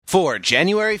For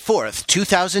January 4th,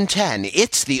 2010,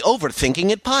 it's the Overthinking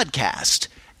It podcast,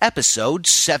 episode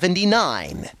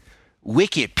 79,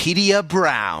 Wikipedia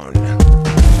Brown.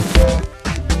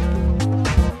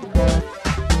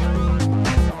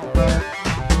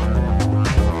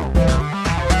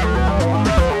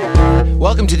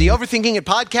 Welcome to the Overthinking It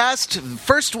podcast,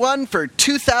 first one for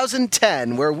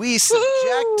 2010, where we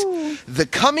subject the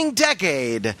coming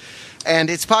decade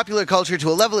and its popular culture to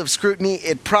a level of scrutiny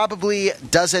it probably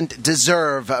doesn't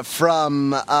deserve,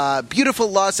 from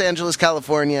beautiful Los Angeles,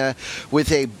 California,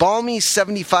 with a balmy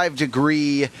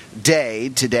 75-degree day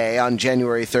today on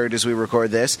January 3rd as we record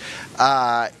this.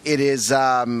 It is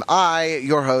I,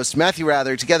 your host, Matthew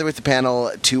Rather, together with the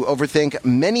panel to overthink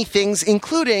many things,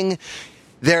 including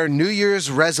their New Year's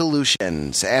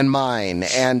resolutions and mine,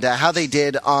 and how they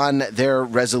did on their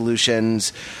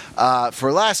resolutions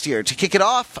for last year. To kick it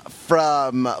off,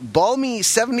 from balmy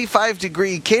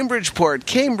 75-degree Cambridgeport,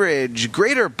 Cambridge,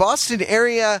 Greater Boston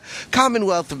area,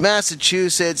 Commonwealth of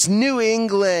Massachusetts, New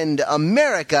England,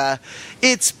 America,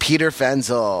 it's Peter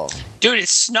Fenzel. Dude,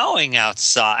 it's snowing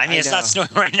outside. I mean, it's not snowing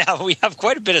right now, but we have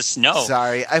quite a bit of snow.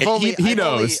 Sorry, He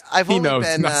knows. Been,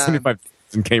 not 75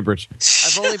 in Cambridge.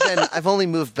 I've only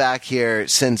moved back here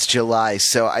since July,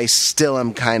 so I still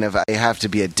am I have to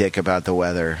be a dick about the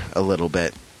weather a little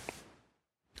bit.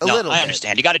 I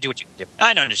understand. You got to do what you can do.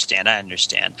 I understand.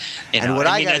 You know, and what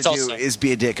I got to do is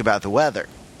be a dick about the weather.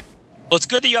 Well, it's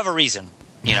good that you have a reason.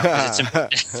 You know, it's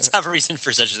important to have a reason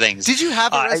for such things. Did you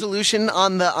have a resolution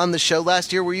on the show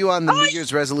last year? Were you on the New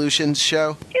Year's resolutions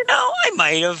show? You know, I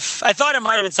might have. I thought it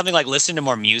might have been something like listen to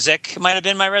more music. It might have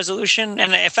been my resolution,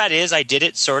 and if that is, I did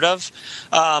it sort of.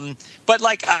 But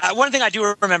one thing I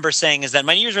do remember saying is that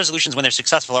my New Year's resolutions, when they're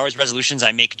successful, are always resolutions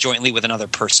I make jointly with another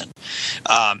person,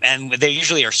 and they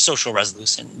usually are social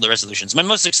resolutions. My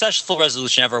most successful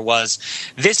resolution ever was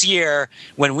this year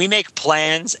when we make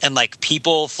plans and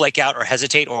people flake out or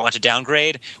hesitate or want to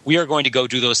downgrade, we are going to go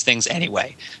do those things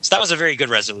anyway. So that was a very good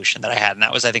resolution that I had, and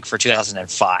that was, I think, for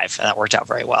 2005, and that worked out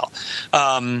very well.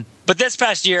 But this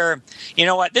past year, you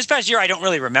know what? This past year, I don't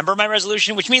really remember my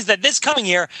resolution, which means that this coming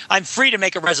year, I'm free to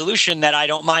make a resolution that I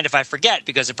don't mind if I forget,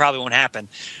 because it probably won't happen,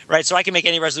 right? So I can make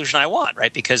any resolution I want,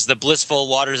 right? Because the blissful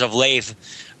waters of Lethe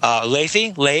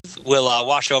will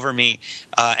wash over me,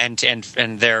 and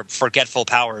their forgetful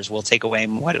powers will take away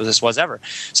what this was ever.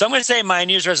 So I'm going to say my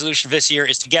New Year's resolution this year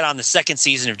is to get on the second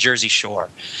season of Jersey Shore.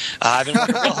 I've been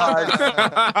working real hard.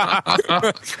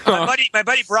 My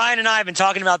buddy Brian and I have been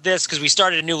talking about this because we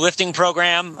started a new lifting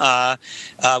program. We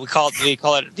call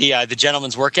it the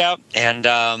Gentleman's Workout, and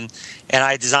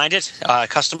I designed it,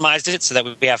 customized it so that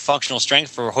we have functional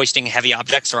strength for hoisting heavy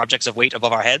objects or objects of weight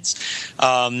above our heads,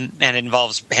 and it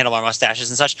involves handlebar mustaches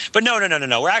and such. But no.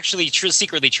 We're actually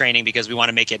secretly training because we want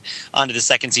to make it onto the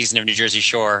second season of Jersey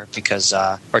Shore because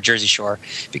I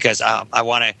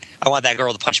want that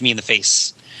girl to punch me in the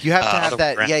face. You have to have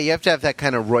that. Yeah, you have to have that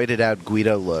kind of roided out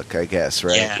Guido look, I guess,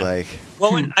 right? Yeah.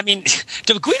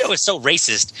 Guido is so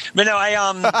racist. But no,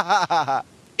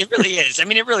 it really is. I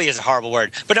mean, it really is a horrible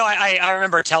word. But no, I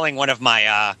remember telling one of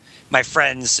my my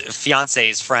friend's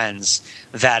fiance's friends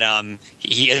that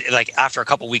he after a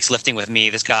couple weeks lifting with me,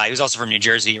 this guy, he was also from New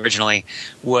Jersey originally,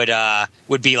 would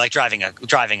be driving a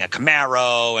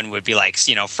Camaro and would be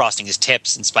frosting his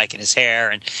tips and spiking his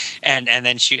hair and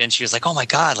then she was like, oh my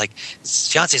God,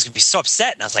 his fiance's gonna be so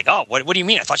upset. And I was like, oh, what do you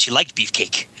mean? I thought she liked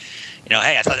beefcake. You know,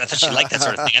 hey, I thought she liked that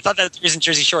sort of thing. I thought that the reason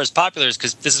Jersey Shore is popular is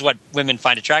because this is what women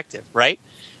find attractive, right?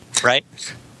 Right?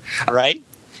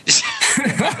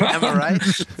 Am I right?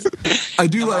 I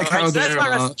do like how the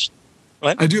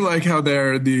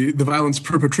violence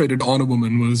perpetrated on a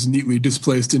woman was neatly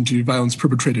displaced into violence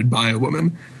perpetrated by a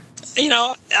woman. You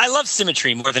know, I love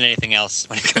symmetry more than anything else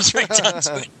when it comes right down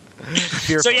to it.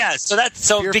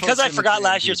 Because I forgot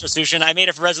last year's resolution, I made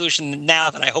a resolution now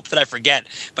that I hope that I forget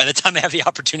by the time I have the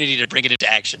opportunity to bring it into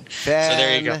action. So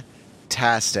there you go.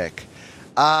 Fantastic.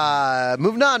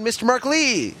 Moving on, Mr. Mark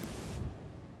Lee.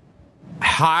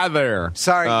 Hi there.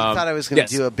 Sorry, you thought I was going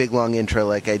to do a big long intro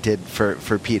like I did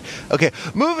for Pete. Okay,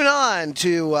 moving on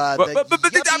to the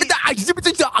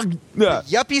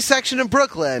yuppie section of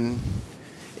Brooklyn.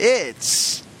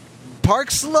 It's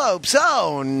Park Slope's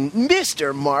own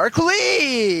Mr. Mark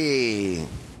Lee.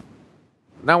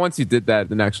 Now, once you did that,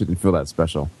 then actually didn't feel that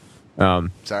special.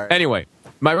 Sorry. Anyway,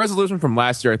 my resolution from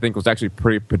last year, I think, was actually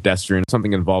pretty pedestrian.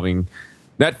 Something involving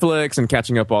Netflix and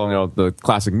catching up all the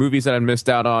classic movies that I missed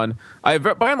out on. I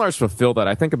by and large fulfilled that.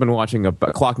 I think I've been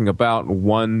clocking about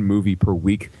one movie per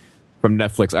week from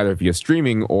Netflix, either via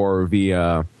streaming or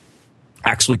via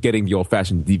actually getting the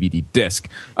old-fashioned DVD disc.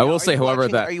 I will say, however,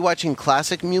 that... Are you watching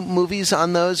classic movies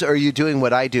on those, or are you doing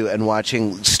what I do and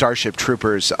watching Starship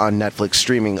Troopers on Netflix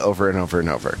streaming over and over and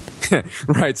over?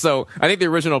 Right, so I think the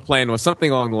original plan was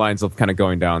something along the lines of kind of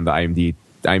going down the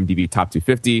IMDb top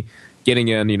 250, getting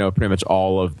in, pretty much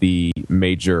all of the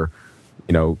major,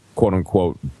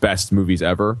 quote-unquote, best movies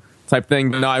ever type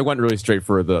thing. But no, I went really straight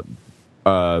for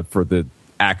the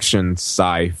action,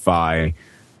 sci-fi,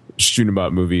 shoot 'em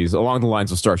up movies along the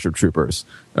lines of Starship Troopers.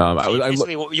 You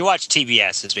watch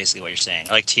TBS is basically what you're saying,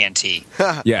 like TNT.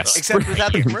 Yes, except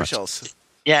without the commercials.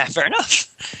 Yeah, fair enough.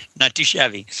 Not too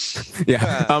shabby.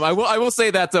 Yeah, I will say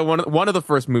that one of the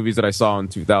first movies that I saw in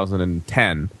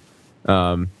 2010,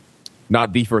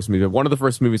 not the first movie, but one of the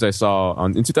first movies I saw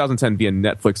in 2010 via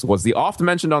Netflix was the oft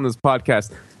mentioned on this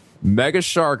podcast, Mega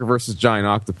Shark versus Giant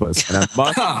Octopus, and I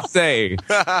must say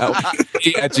that was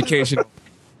the educational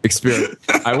experience.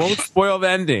 I won't spoil the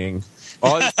ending.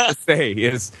 All I have to say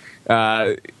is,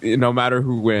 no matter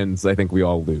who wins, I think we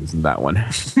all lose in that one.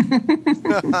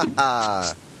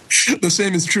 The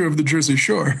same is true of the Jersey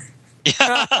Shore.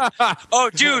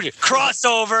 Oh, dude,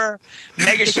 crossover.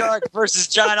 Mega Shark versus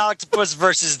Giant Octopus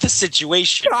versus The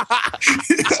Situation.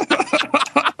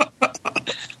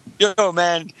 Yo,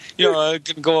 man, I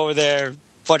can go over there,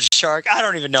 punch a shark. I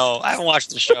don't even know. I haven't watched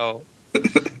the show.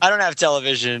 I don't have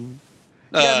television.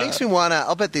 Yeah, it makes me wanna.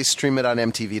 I'll bet they stream it on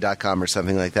MTV.com or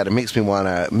something like that. It makes me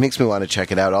wanna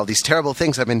check it out. All these terrible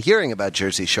things I've been hearing about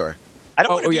Jersey Shore. I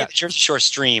don't want to be in the Jersey Shore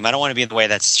stream. I don't want to be in the way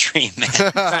that's streamed,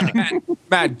 man.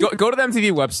 Matt, go to the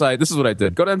MTV website. This is what I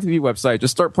did. Go to the MTV website.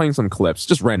 Just start playing some clips,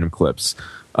 just random clips.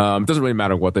 It doesn't really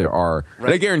matter what they are. Right.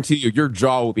 And I guarantee you, your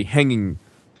jaw will be hanging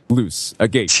loose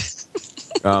agape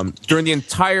during the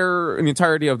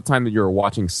entirety of the time that you're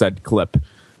watching said clip.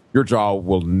 Your jaw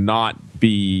will not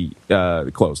be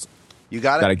closed. You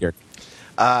got it. That I guarantee.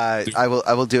 I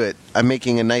will do it. I'm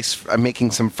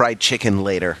making some fried chicken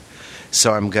later,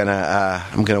 so I'm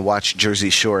gonna watch Jersey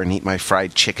Shore and eat my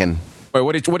fried chicken. Wait,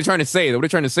 what are you trying to say? What are you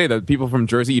trying to say? That people from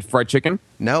Jersey eat fried chicken?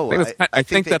 No, I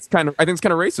think it's kind of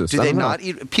racist. Do they not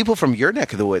eat? People from your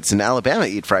neck of the woods in Alabama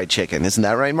eat fried chicken. Isn't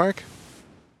that right, Mark?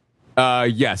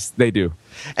 Yes, they do.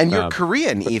 And you're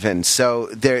Korean even, so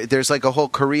there's like a whole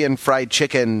Korean fried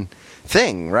chicken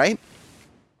thing, right?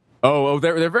 Oh,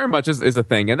 there very much is a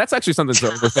thing, and that's actually something to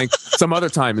overthink some other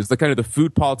time. Is the kind of the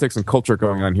food politics and culture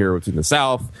going on here between the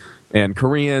South and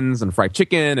Koreans and fried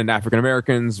chicken and African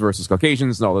Americans versus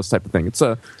Caucasians and all this type of thing. There's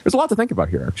a lot to think about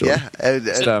here, actually.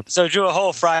 Yeah. So do a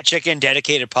whole fried chicken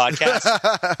dedicated podcast.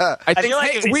 I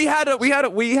think we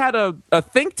had a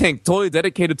think tank totally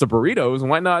dedicated to burritos, and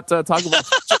why not talk about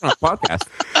chicken on a podcast?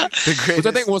 Which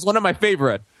I think was one of my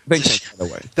favorite think tanks, by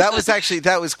the way.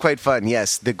 That was quite fun.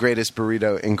 Yes, the greatest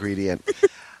burrito ingredient.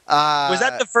 Was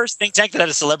that the first think tank that had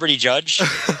a celebrity judge?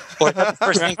 Or was that the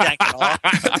first think tank at all?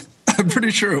 I'm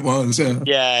pretty sure it was, yeah.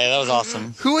 Yeah, that was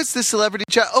awesome. Who was the celebrity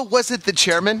judge? Oh, was it the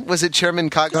chairman? Was it Chairman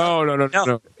Cogman?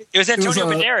 No. It was Antonio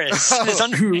Banderas.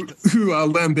 Who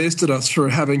lambasted us for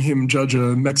having him judge a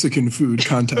Mexican food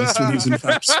contest when he's in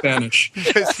fact Spanish.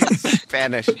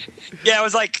 Spanish. Yeah, it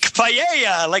was like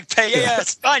paella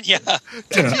España.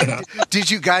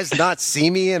 Did you guys not see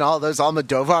me in all those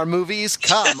Almodovar movies?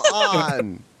 Come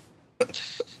on.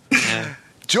 Yeah.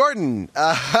 Jordan,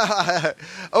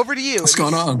 over to you. What's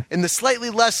going on? In the slightly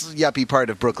less yuppie part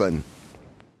of Brooklyn.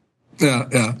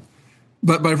 Yeah.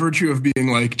 But by virtue of being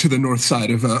like to the north side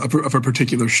of a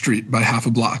particular street by half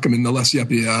a block, I'm in the less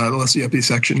yuppie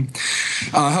section.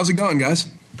 How's it going, guys?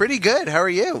 Pretty good. How are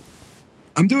you?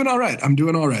 I'm doing all right.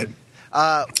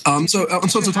 So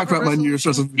to talk about my New Year's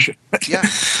resolution. Yeah.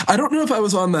 I don't know if I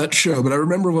was on that show, but I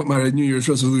remember what my New Year's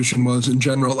resolution was in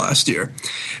general last year.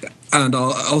 And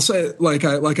I'll say it like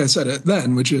I said it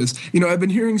then, which is, I've been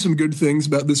hearing some good things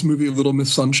about this movie, Little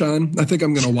Miss Sunshine. I think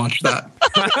I'm going to watch that.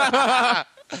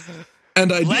 And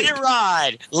let it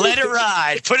ride.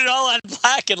 Put it all on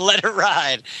black and let it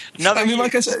ride.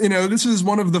 Like I said, this is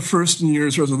one of the first New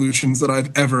Year's resolutions that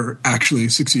I've ever actually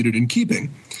succeeded in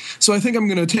keeping. So I think I'm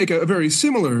going to take a very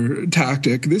similar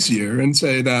tactic this year and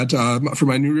say that for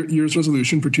my New Year's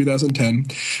resolution for 2010,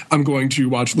 I'm going to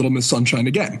watch Little Miss Sunshine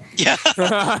again. Yeah.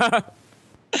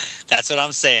 That's what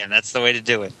I'm saying. That's the way to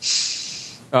do it.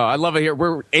 Oh, I love it here.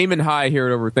 We're aiming high here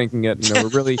at Overthinking It. We're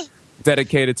really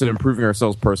dedicated to improving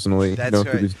ourselves personally. That's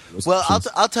right. Well,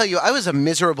 I'll tell you, I was a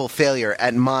miserable failure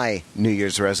at my New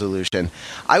Year's resolution.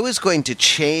 I was going to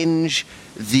change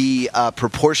the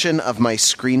proportion of my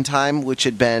screen time, which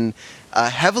had been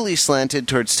heavily slanted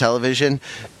towards television,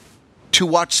 to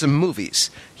watch some movies,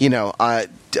 on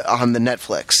the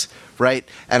Netflix, right?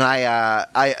 And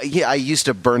I used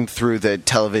to burn through the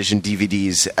television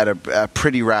DVDs at a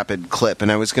pretty rapid clip, and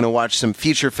I was going to watch some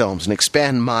feature films and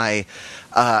expand my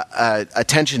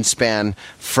attention span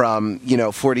from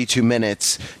 42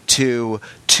 minutes to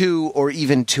 2 or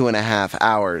even 2.5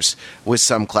 hours with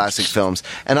some classic films,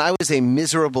 and I was a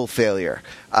miserable failure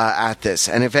at this.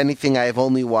 And if anything, I have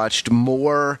only watched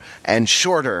more and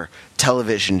shorter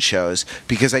television shows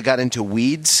because I got into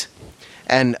Weeds.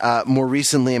 And more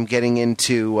recently, I'm getting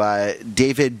into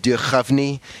David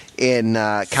Duchovny in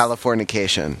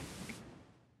Californication.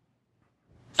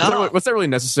 Was that really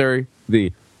necessary? Was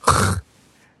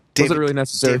it really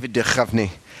necessary? David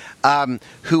Duchovny,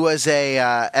 who was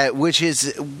which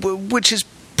is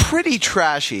pretty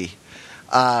trashy,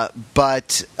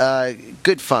 but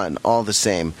good fun all the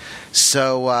same.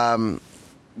 So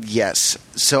yes,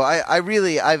 so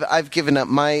I've given up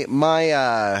my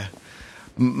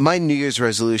New Year's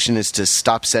resolution is to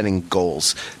stop setting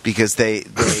goals because they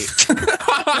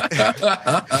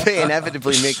they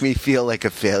inevitably make me feel like a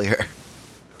failure.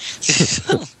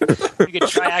 You could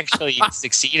try actually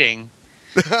succeeding.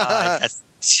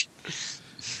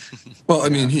 Well, I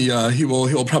mean,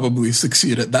 he'll probably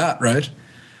succeed at that, right?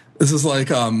 This is like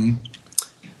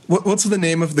what's the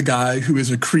name of the guy who is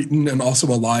a cretin and also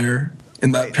a liar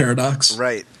in that paradox?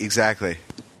 Right, exactly.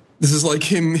 This is like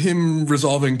him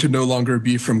resolving to no longer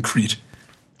be from Crete.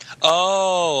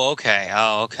 Oh, okay.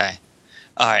 All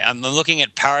right, I'm looking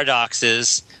at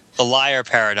paradoxes. The liar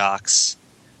paradox.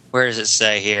 Where does it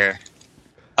say here?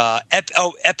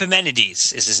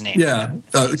 Epimenides is his name. Yeah,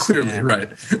 clearly, right.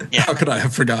 Yeah. How could I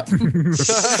have forgotten?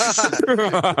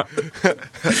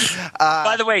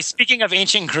 By the way, speaking of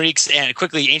ancient Greeks and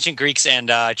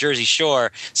Jersey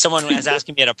Shore, someone was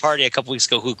asking me at a party a couple weeks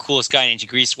ago who the coolest guy in ancient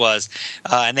Greece was,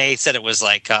 and they said it was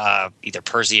like either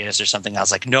Perseus or something. I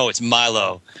was like, no, it's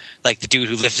Milo, like the dude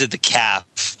who lifted the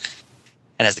calf.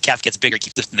 And as the calf gets bigger, he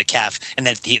keeps lifting the calf. And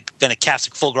then the calf's a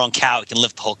full-grown cow. He can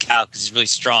lift the whole cow because he's really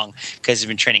strong because he's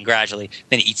been training gradually.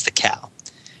 Then he eats the cow.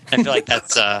 And I feel like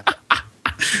that's that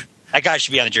guy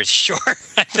should be on the Jersey Shore,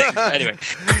 I think. Anyway.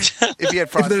 If he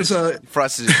had frosted his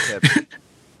tip. Yeah.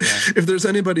 If there's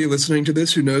anybody listening to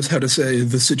this who knows how to say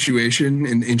the situation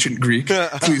in ancient Greek,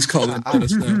 please call in and let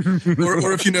us know.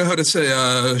 Or if you know how to say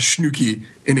schnooki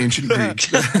in ancient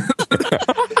Greek.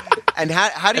 And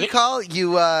how do you call?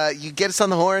 You get us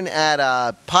on the horn at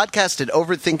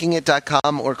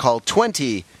podcast@overthinkingit.com or call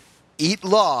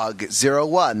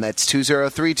 20-EAT-LOG-01. That's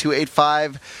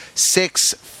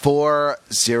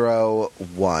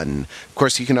 203-285-6401. Of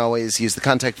course, you can always use the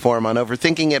contact form on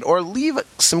Overthinking It or leave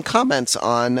some comments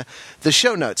on the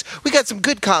show notes. We got some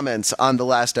good comments on the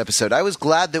last episode. I was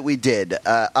glad that we did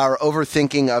our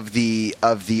overthinking of the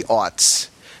aughts,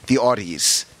 the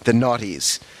aughties, the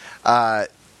naughties.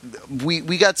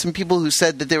 We got some people who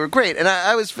said that they were great, and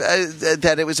I was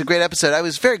that it was a great episode. I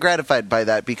was very gratified by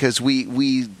that because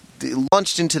we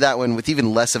launched into that one with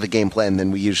even less of a game plan than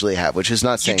we usually have, which is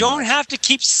not saying you don't have to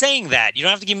keep saying that. You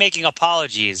don't have to keep making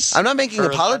apologies. I'm not making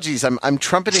apologies. I'm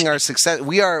trumpeting our success.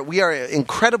 We are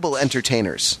incredible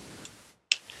entertainers.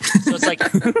 So it's like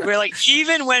we're like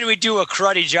even when we do a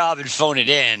cruddy job and phone it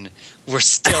in, we're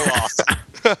still awesome.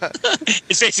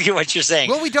 It's basically what you're saying.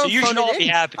 Well, we don't. So you phone should all it be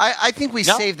in. happy. I think we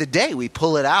save the day. We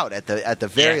pull it out at the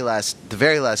very last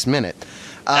minute.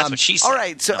 That's what she said. All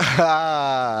right. So,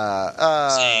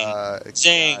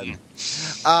 Zing.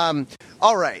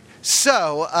 All right.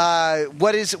 So,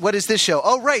 what is this show?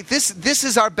 Oh, right. This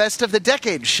is our best of the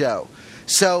decade show.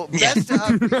 So, best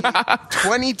of the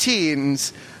 20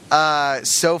 teens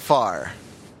so far.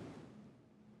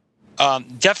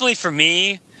 Definitely for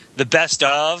me, the best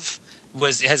of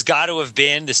has got to have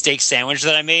been the steak sandwich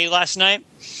that I made last night.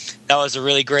 That was a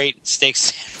really great steak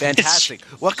sandwich. Fantastic.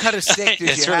 What kind of steak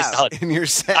did you really have solid. in your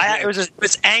sandwich? It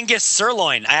was Angus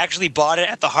sirloin. I actually bought it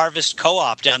at the Harvest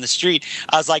Co-op down the street.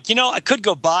 I was like, I could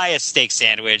go buy a steak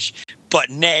sandwich, but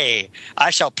nay, I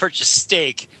shall purchase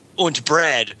steak and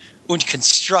bread and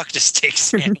construct a steak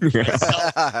sandwich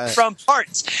myself from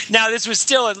parts. Now, this was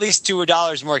still at least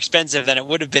 $2 more expensive than it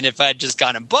would have been if I had just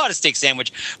gone and bought a steak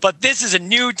sandwich. But this is a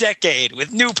new decade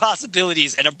with new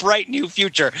possibilities and a bright new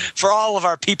future for all of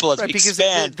our people as we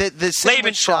expand. The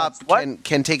sandwich shop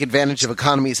can take advantage of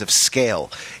economies of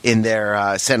scale in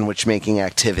their sandwich making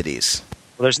activities.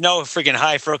 Well, there's no freaking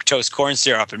high fructose corn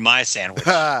syrup in my sandwich.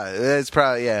 It's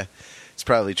probably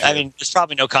true. I mean, there's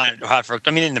probably no kind of high fructose.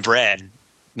 I mean, in the bread.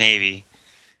 Maybe.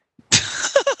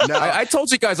 No, I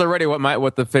told you guys already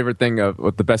what the favorite thing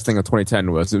what the best thing of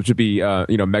 2010 was. It should be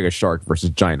Mega Shark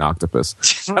versus Giant Octopus.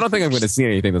 I don't think I'm going to see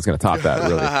anything that's going to top that.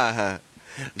 Really.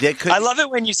 I love it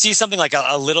when you see something like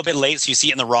a little bit late, so you see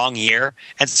it in the wrong year,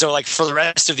 and so like for the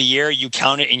rest of the year, you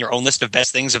count it in your own list of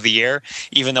best things of the year,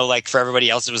 even though like for everybody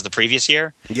else it was the previous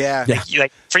year. Yeah.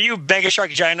 Like for you, Mega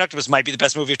Shark Giant Octopus might be the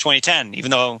best movie of 2010,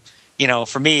 even though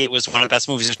for me it was one of the best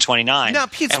movies of 29. Now,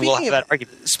 Pete, and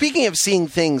speaking of seeing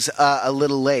things a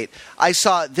little late,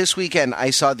 this weekend I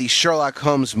saw the Sherlock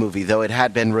Holmes movie, though it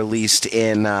had been released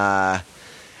in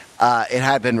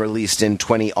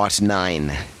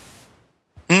 2009.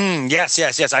 Yes.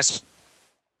 I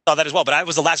saw that as well, but it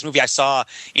was the last movie I saw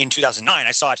in 2009.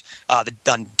 I saw it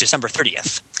on December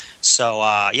 30th. So,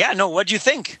 what do you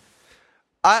think?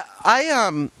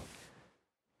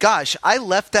 Gosh, I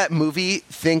left that movie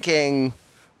thinking,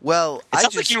 well, it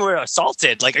sounds like you were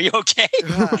assaulted. Like, are you okay?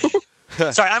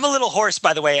 Sorry, I'm a little hoarse,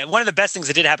 by the way. One of the best things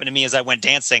that did happen to me is I went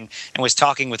dancing and was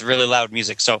talking with really loud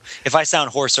music. So if I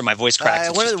sound hoarse or my voice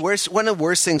cracks, one of the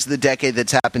worst things of the decade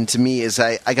that's happened to me is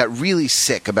I got really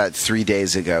sick about 3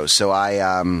 days ago. So I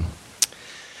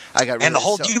got really,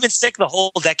 you've been sick the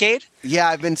whole decade? Yeah,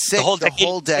 I've been sick the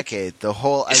whole decade.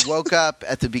 I woke up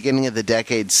at the beginning of the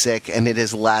decade sick, and it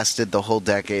has lasted the whole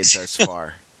decade thus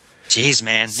far. Jeez,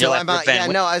 man. So I'm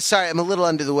sorry. I'm a little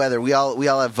under the weather. We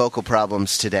all have vocal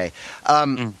problems today.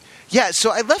 Yeah,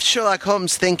 so I left Sherlock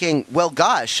Holmes thinking, well,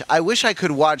 gosh, I wish I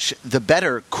could watch the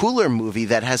better, cooler movie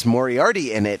that has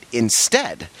Moriarty in it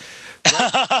instead.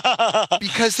 Right?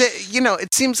 Because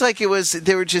it seems like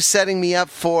they were just setting me up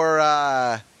for.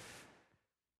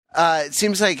 It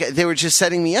seems like they were just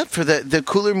setting me up for the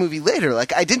cooler movie later.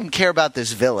 Like, I didn't care about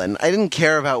this villain. I didn't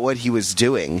care about what he was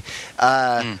doing.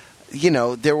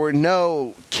 There were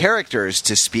no characters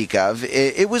to speak of.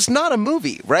 It was not a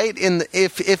movie, right?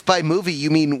 If by movie you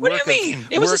mean what do you mean?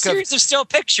 It was a series of still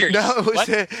pictures. No,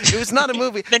 it was not a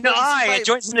movie. It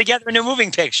joins them together in a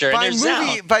moving picture. By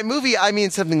movie, I mean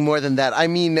something more than that. I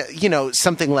mean,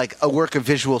 something like a work of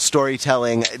visual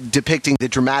storytelling depicting the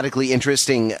dramatically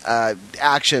interesting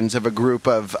actions of a group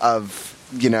of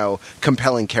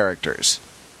compelling characters.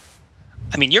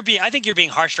 I mean, I think you're being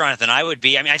harsher on it than I would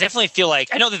be. I mean, I definitely feel like,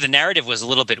 I know that the narrative was a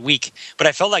little bit weak, but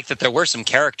I felt like that there were some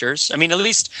characters. I mean, at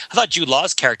least I thought Jude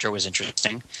Law's character was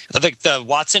interesting. I thought the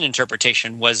Watson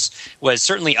interpretation was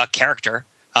certainly a character.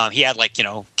 He had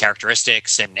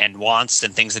characteristics and wants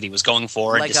and things that he was going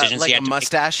for and decisions he had to make. Like a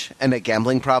mustache and a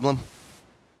gambling problem?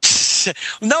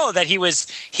 No, that he was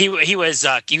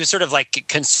sort of like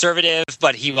conservative,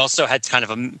 but he also had kind of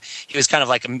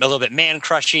like a little bit man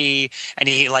crushy, and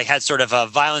he like had sort of a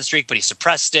violent streak, but he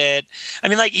suppressed it. I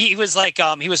mean, like he was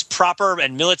proper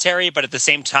and military, but at the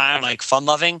same time like fun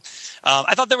loving.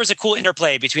 I thought there was a cool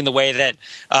interplay between the way that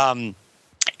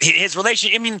his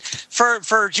relation. I mean,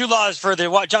 for Jude Law, for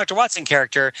the Dr. Watson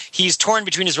character, he's torn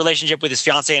between his relationship with his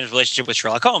fiancée and his relationship with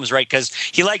Sherlock Holmes, right? Because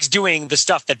he likes doing the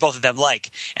stuff that both of them like.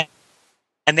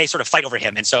 And they sort of fight over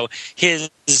him. And so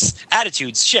his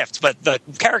attitudes shift. But the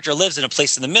character lives in a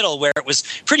place in the middle where it was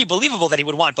pretty believable that he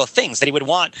would want both things, that he would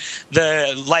want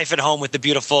the life at home with the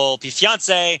beautiful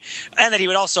fiancé, and that he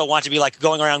would also want to be like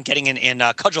going around getting in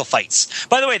cudgel fights.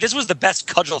 By the way, this was the best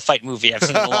cudgel fight movie I've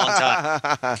seen in a long time.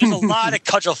 There's a lot of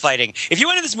cudgel fighting. If you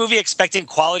went into this movie expecting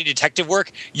quality detective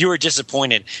work, you were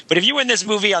disappointed. But if you went in this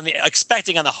movie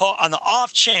expecting on the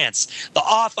off chance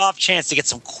to get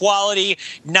some quality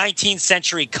 19th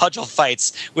century cudgel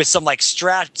fights with some like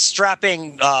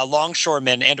strapping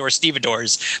longshoremen and or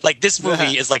stevedores, like this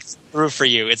movie is like through for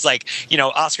you. It's like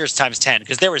Oscars times 10,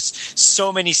 because there was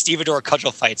so many stevedore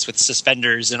cudgel fights with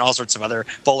suspenders and all sorts of other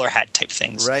bowler hat type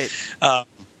things. Right. Very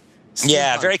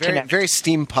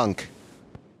steampunk.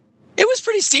 It was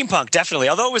pretty steampunk, definitely.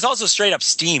 Although it was also straight up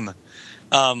steam,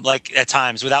 like at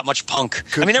times without much punk.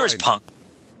 There was punk.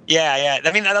 Yeah.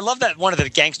 I mean, I love that one of the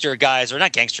gangster guys, or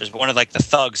not gangsters, but one of like the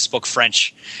thugs spoke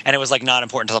French, and it was like not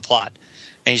important to the plot.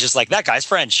 And he's just like, that guy's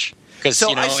French. Because,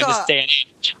 in this day and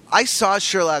age. I saw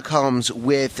Sherlock Holmes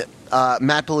with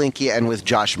Matt Belinkie and with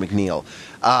Josh McNeil,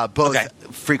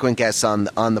 both frequent guests on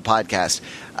the podcast,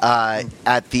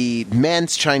 at the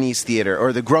Mann's Chinese Theater,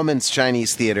 or the Grauman's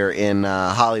Chinese Theater in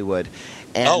Hollywood.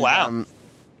 And, oh, wow.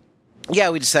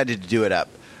 We decided to do it up.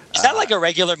 Is that like a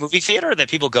regular movie theater that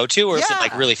people go to, or is it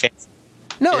like really fancy?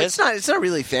 No, it's not. It's not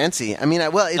really fancy. I mean,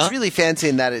 it's really fancy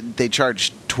in that they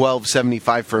charge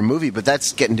 $12.75 for a movie, but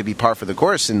that's getting to be par for the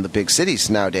course in the big cities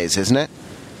nowadays, isn't it?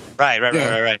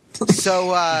 Right.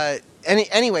 So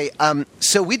anyway,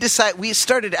 so we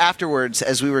started afterwards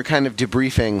as we were kind of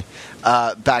debriefing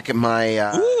back at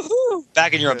my.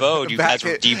 Back in your abode, you guys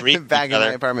were debriefing back in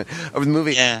my apartment over the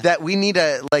movie. Yeah. That we need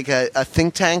a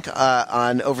think tank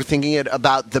on Overthinking It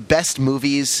about the best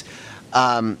movies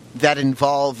that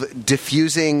involve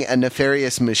diffusing a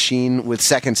nefarious machine with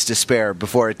seconds to spare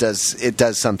before it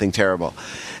does something terrible.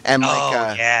 And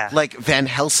like Van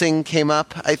Helsing came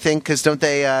up, I think, because don't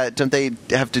they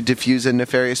have to diffuse a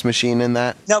nefarious machine in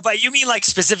that? No, but you mean like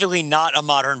specifically not a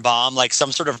modern bomb, like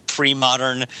some sort of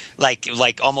pre-modern, like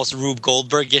almost Rube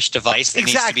Goldberg-ish device that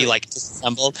needs to be like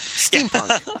disassembled.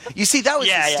 Steampunk. You see, that was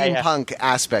the steampunk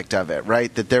aspect of it,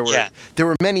 right? That there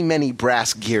were many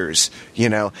brass gears,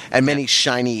 and many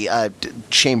shiny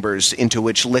chambers into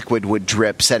which liquid would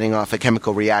drip, setting off a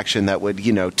chemical reaction that would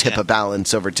tip a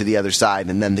balance over to the other side,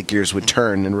 and then the gears would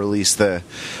turn and release the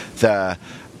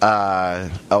I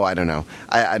don't know.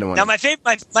 I don't want. Now,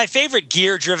 my favorite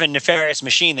gear-driven nefarious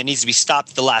machine that needs to be stopped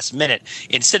at the last minute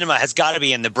in cinema has got to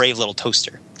be in the Brave Little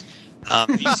Toaster. Have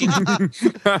you seen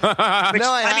that?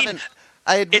 No, I haven't.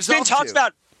 It's been talked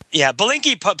about. Yeah,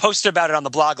 Belinky posted about it on the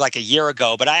blog like a year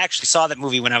ago, but I actually saw that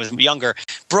movie when I was younger.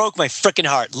 Broke my freaking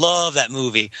heart. Love that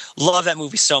movie. Love that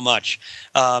movie so much.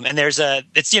 And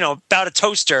it's about a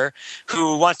toaster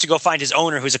who wants to go find his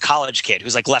owner, who's a college kid,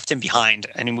 who's like left him behind,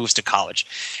 and he moves to college.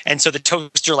 And so the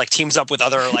toaster like teams up with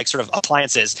other like sort of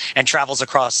appliances and travels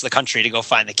across the country to go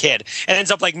find the kid, and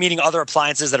ends up like meeting other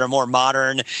appliances that are more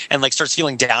modern, and like starts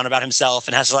feeling down about himself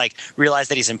and has to like realize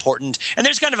that he's important. And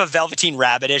there's kind of a Velveteen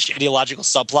Rabbit-ish ideological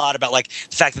subplot about like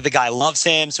the fact that the guy loves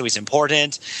him, so he's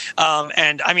important.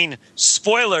 And I mean,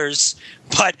 spoilers,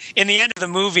 but in the end of the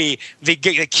movie, the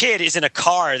kid is in a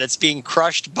car that's being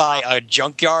crushed by a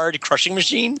junkyard crushing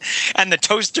machine, and the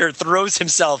toaster throws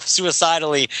himself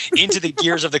suicidally into the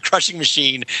gears of the crushing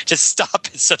machine to stop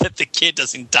it so that the kid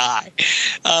doesn't die.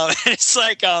 It's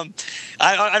like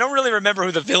I don't really remember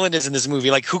who the villain is in this movie.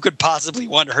 Like, who could possibly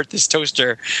want to hurt this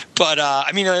toaster? But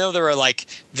I mean, I know there are like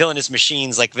villainous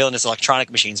machines, like villainous electronic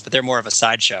machines, but they're more of a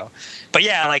sideshow. But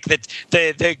yeah, like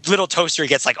the little toaster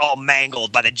gets like all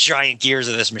mangled by the giant gears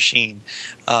of this machine,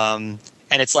 and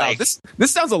it's like this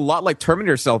sounds a lot like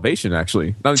Terminator Salvation,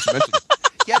 actually. Now that you mention it.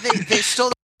 Yeah, they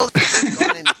stole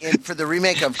for the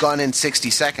remake of Gone in 60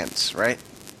 Seconds, right?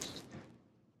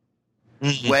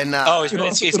 Mm-hmm. When it's Gone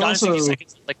in 60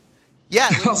 Seconds. Like, yeah,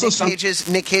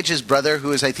 Nick Cage's brother,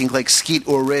 who is I think like Skeet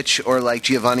Ulrich or like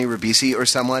Giovanni Ribisi or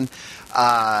someone,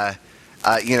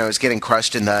 is getting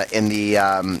crushed in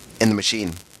the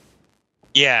machine.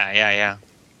 Yeah.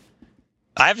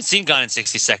 I haven't seen Gone in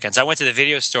 60 Seconds. I went to the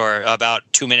video store about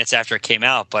 2 minutes after it came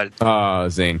out, but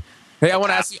Zane. Hey, I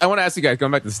want to ask you guys,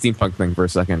 going back to the steampunk thing for a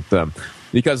second,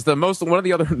 because one of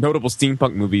the other notable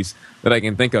steampunk movies that I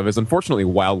can think of is unfortunately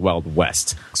Wild Wild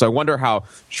West. So I wonder how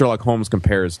Sherlock Holmes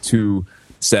compares to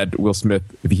said Will Smith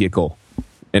vehicle,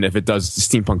 and if it does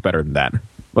steampunk better than that.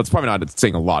 Well, it's probably not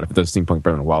saying a lot if it does steampunk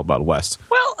better than Wild Wild West.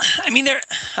 Well, I mean, I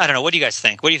don't know. What do you guys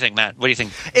think? What do you think, Matt? What do you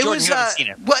think? Jordan, you haven't seen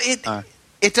it. Well,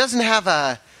 it doesn't have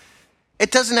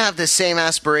the same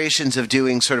aspirations of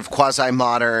doing sort of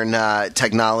quasi-modern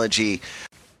technology.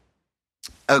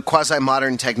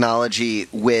 Quasi-modern technology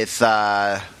with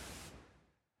with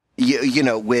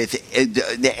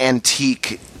the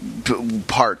antique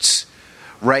parts,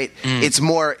 right? It's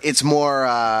more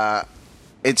about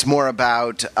it's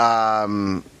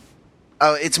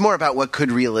more about what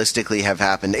could realistically have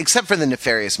happened, except for the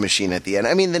nefarious machine at the end.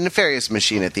 I mean, the nefarious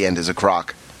machine at the end is a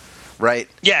crock, right?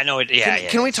 Yeah, no,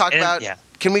 Can we talk about? Yeah.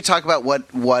 Can we talk about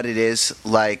what it is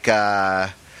like?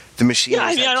 The machine. Yeah,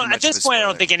 I mean, at this point, I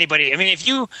don't think anybody. I mean, if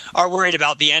you are worried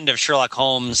about the end of Sherlock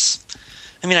Holmes,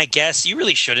 I mean, I guess you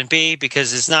really shouldn't be,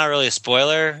 because it's not really a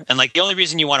spoiler. And like the only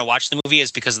reason you want to watch the movie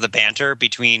is because of the banter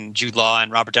between Jude Law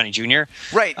and Robert Downey Jr.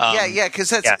 Right. Yeah. Because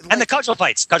that's and the cudgel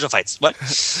fights. What?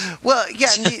 Well,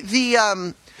 yeah.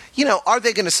 the are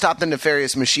they going to stop the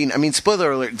nefarious machine? I mean,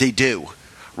 spoiler alert, they do.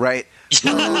 Right.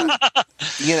 Yeah.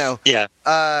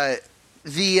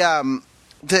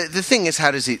 The thing is, how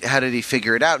did he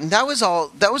figure it out? And that was all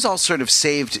sort of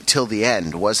saved till the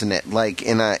end, wasn't it? Like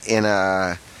in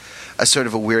a sort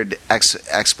of a weird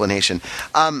explanation,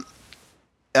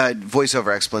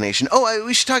 voiceover explanation. Oh,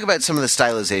 we should talk about some of the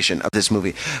stylization of this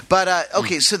movie. But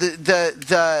okay, so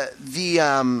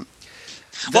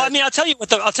well, I mean, I'll tell you what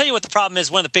the problem is.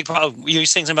 One of the big problems. You're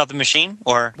saying something about the machine,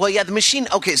 or the machine.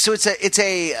 Okay, so it's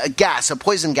a gas, a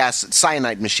poison gas,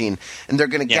 cyanide machine, and they're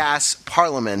going to gas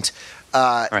Parliament.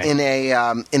 Right.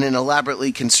 In an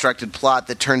elaborately constructed plot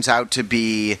that turns out to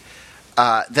be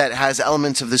that has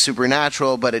elements of the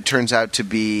supernatural, but it turns out to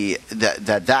be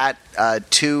that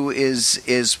too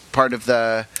is part of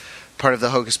the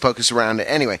hocus pocus around it.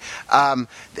 Anyway,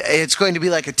 it's going to be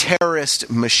like a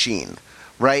terrorist machine,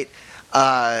 right?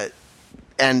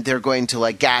 And they're going to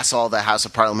like gas all the House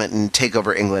of Parliament and take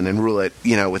over England and rule it,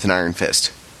 with an iron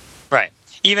fist. Right.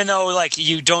 Even though like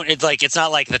you don't, it's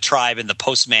not like the Tribe and the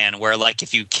Postman where like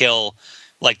if you kill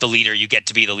like the leader, you get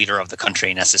to be the leader of the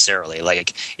country necessarily.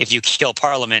 Like if you kill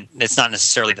Parliament, it's not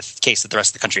necessarily the case that the rest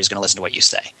of the country is going to listen to what you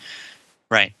say.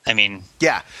 Right. I mean,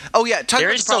 yeah. Oh, yeah. There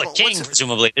is still a king,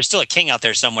 presumably. There's still a king out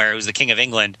there somewhere who's the king of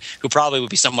England, who probably would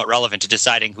be somewhat relevant to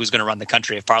deciding who's going to run the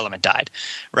country if Parliament died.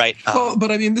 Right. Well,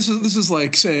 but I mean, this is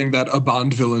like saying that a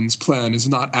Bond villain's plan is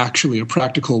not actually a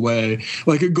practical way.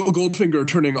 Like Goldfinger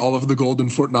turning all of the gold in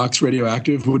Fort Knox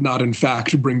radioactive would not, in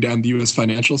fact, bring down the U.S.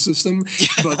 financial system.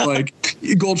 But like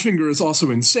Goldfinger is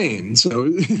also insane, so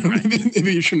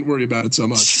maybe you shouldn't worry about it so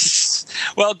much.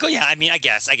 Well, yeah. I mean, I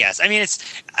guess. I mean, it's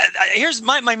here's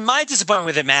my disappointment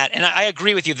with it, Matt, and I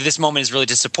agree with you that this moment is really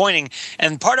disappointing.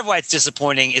 And part of why it's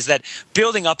disappointing is that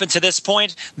building up into this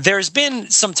point, there's been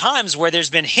some times where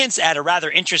there's been hints at a rather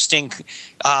interesting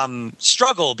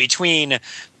struggle between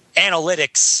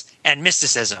analytics and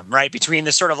mysticism, right? Between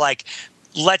the sort of like,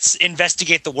 let's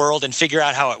investigate the world and figure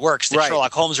out how it works that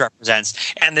Sherlock Holmes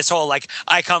represents, and this whole like,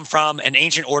 I come from an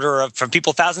ancient order from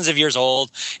people thousands of years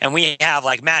old, and we have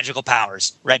like magical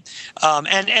powers, right?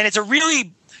 And it's a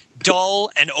really dull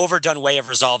and overdone way of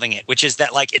resolving it, which is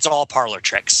that like it's all parlor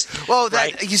tricks. Well,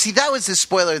 right? You see, that was the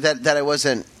spoiler that I was.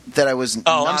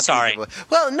 Oh, I'm sorry.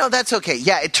 Well, no, that's okay.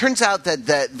 Yeah, it turns out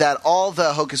that all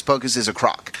the hocus pocus is a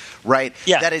crock, right?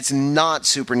 Yeah. That it's not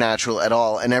supernatural at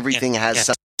all, and everything has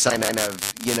some kind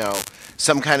of,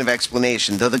 some kind of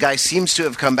explanation. Though the guy seems to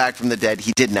have come back from the dead,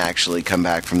 he didn't actually come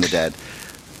back from the dead.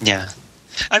 Yeah.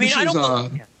 I mean,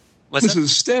 This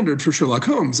is standard for Sherlock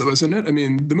Holmes, though, isn't it? I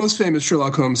mean, the most famous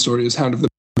Sherlock Holmes story is Hound of the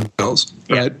Baskervilles,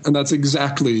 right? And that's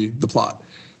exactly the plot.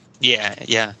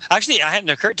 Yeah. Actually, it hadn't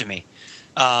occurred to me.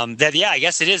 I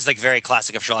guess it is like very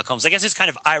classic of Sherlock Holmes. I guess it's kind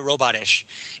of iRobot-ish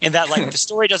in that like the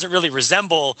story doesn't really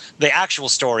resemble the actual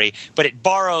story, but it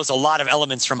borrows a lot of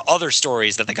elements from other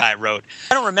stories that the guy wrote.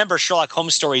 I don't remember Sherlock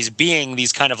Holmes stories being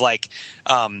these kind of like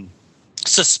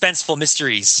suspenseful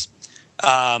mysteries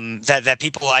that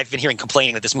people I've been hearing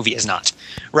complaining that this movie is not,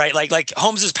 right? Like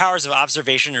Holmes's powers of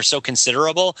observation are so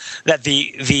considerable that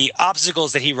the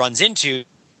obstacles that he runs into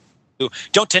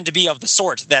don't tend to be of the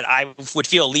sort that I would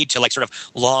feel lead to like sort of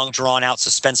long drawn out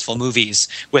suspenseful movies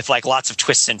with like lots of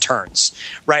twists and turns,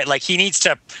 right? Like he needs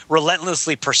to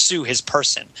relentlessly pursue his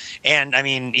person. And I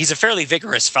mean, he's a fairly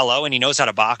vigorous fellow and he knows how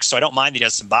to box, so I don't mind that he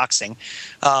does some boxing.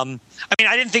 I mean,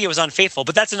 I didn't think it was unfaithful,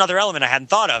 but that's another element I hadn't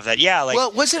thought of. That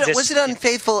was it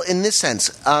unfaithful in this sense?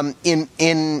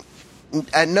 In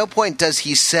at no point does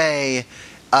he say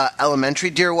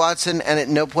elementary, dear Watson, and at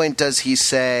no point does he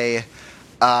say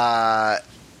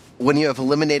when you have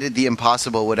eliminated the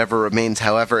impossible, whatever remains,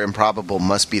 however improbable,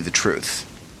 must be the truth.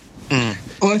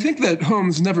 Well, I think that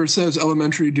Holmes never says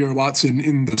elementary, dear Watson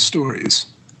in the stories.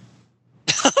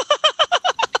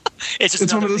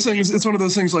 It's one of those things. It's one of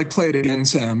those things like Play It Again,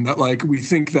 Sam, that like we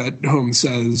think that Holmes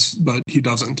says, but he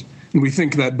doesn't, and we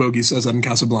think that Bogey says that in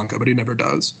Casablanca, but he never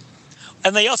does.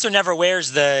 And he also never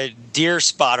wears the deer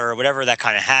spotter or whatever that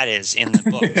kind of hat is in the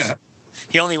books. Yeah.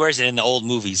 He only wears it in the old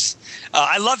movies.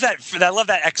 I love that. I love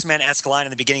that X-Men-esque line in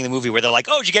the beginning of the movie where they're like,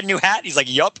 "Oh, did you get a new hat?" He's like,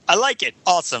 "Yup, I like it.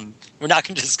 Awesome. We're not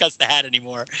going to discuss the hat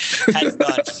anymore. Hat's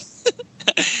done."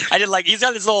 I did like he's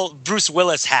got this little Bruce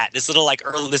Willis hat, this little like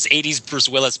this 80s Bruce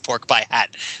Willis pork pie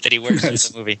hat that he wears in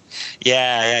the movie.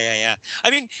 Yeah.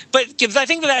 I mean, but I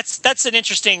think that's an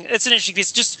interesting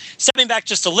piece. Just stepping back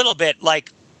just a little bit,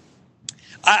 like.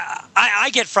 I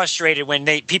get frustrated when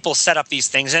people set up these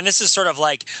things, and this is sort of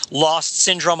like Lost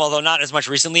syndrome, although not as much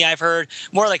recently I've heard,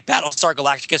 more like Battlestar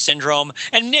Galactica syndrome,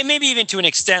 and maybe even to an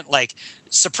extent like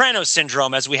Sopranos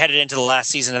syndrome as we headed into the last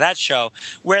season of that show,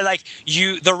 where like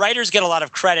the writers get a lot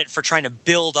of credit for trying to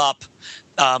build up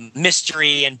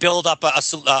mystery and build up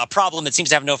a problem that seems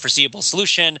to have no foreseeable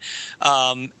solution,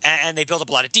 and they build up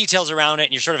a lot of details around it,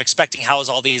 and you're sort of expecting how is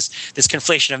all this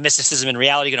conflation of mysticism and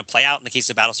reality going to play out in the case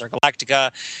of Battlestar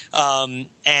Galactica,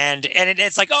 and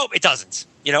it's like, oh, it doesn't.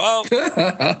 No,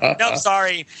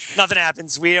 sorry, nothing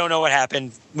happens. We don't know what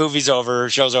happened. Movie's over,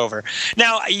 show's over.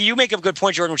 Now, you make a good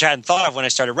point, Jordan, which I hadn't thought of when I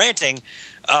started ranting,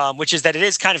 which is that it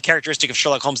is kind of characteristic of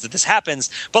Sherlock Holmes that this happens.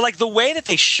 But like the way that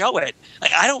they show it,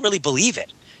 like I don't really believe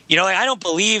it. Like I don't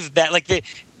believe that. Like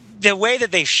the way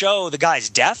that they show the guy's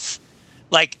death,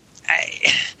 like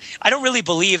I don't really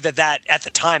believe that at the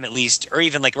time, at least, or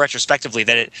even like retrospectively,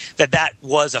 that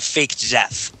was a faked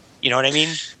death. You know what I mean?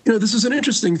 This is an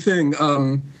interesting thing.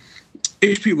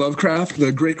 H.P. Lovecraft,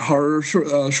 the great horror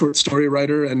short story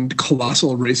writer and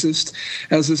colossal racist,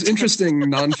 has this interesting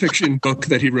nonfiction book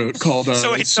that he wrote called...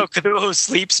 So Cthulhu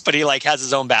sleeps, but he like has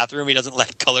his own bathroom. He doesn't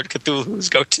let colored Cthulhus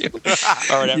go to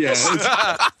or whatever.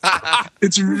 Yeah,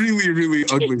 it's really, really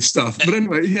ugly stuff. But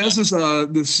anyway, he has this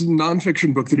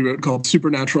nonfiction book that he wrote called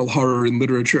Supernatural Horror in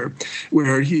Literature,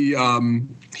 where he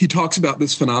talks about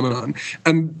this phenomenon.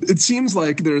 And it seems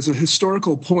like there's a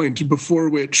historical point before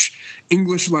which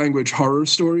English language horror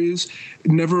stories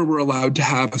never were allowed to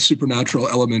have a supernatural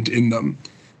element in them.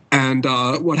 And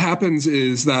what happens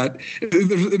is that,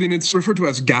 it's referred to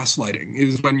as gaslighting,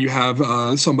 is when you have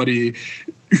somebody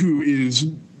who is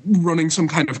running some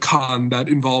kind of con that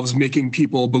involves making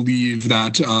people believe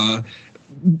that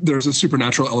there's a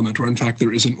supernatural element, or in fact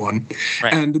there isn't one.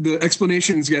 Right. And the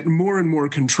explanations get more and more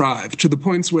contrived to the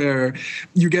points where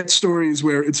you get stories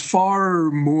where it's far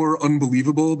more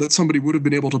unbelievable that somebody would have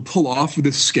been able to pull off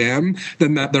this scam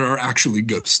than that there are actually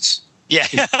ghosts. Yeah.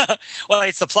 Well,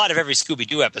 it's the plot of every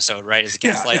Scooby-Doo episode, right? Is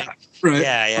gaslighting. Yeah, right.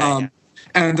 Yeah.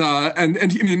 And I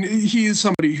mean, he is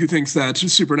somebody who thinks that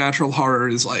supernatural horror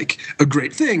is like a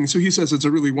great thing. So he says it's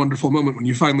a really wonderful moment when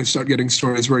you finally start getting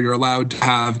stories where you're allowed to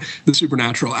have the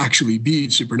supernatural actually be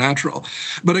supernatural.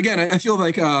 But again, I feel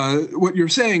like what you're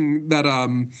saying, that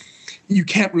you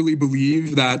can't really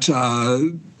believe that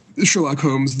Sherlock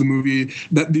Holmes, the movie,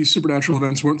 that these supernatural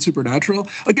events weren't supernatural.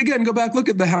 Like, again, go back, look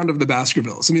at The Hound of the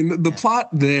Baskervilles. I mean, the plot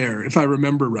there, if I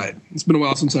remember right, it's been a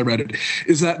while since I read it,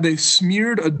 is that they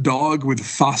smeared a dog with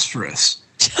phosphorus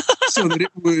so that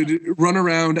it would run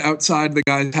around outside the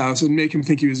guy's house and make him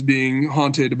think he was being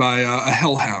haunted by a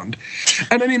hellhound.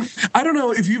 And I mean, I don't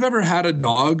know if you've ever had a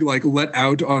dog like let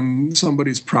out on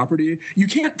somebody's property. You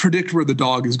can't predict where the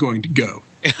dog is going to go.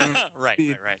 Right.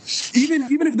 Even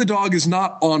if the dog is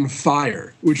not on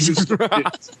fire, which is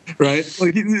right,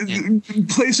 like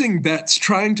placing bets,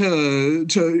 trying to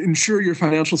ensure your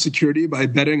financial security by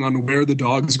betting on where the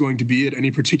dog is going to be at any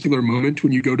particular moment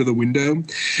when you go to the window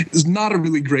is not a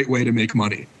really great way to make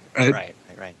money. Right.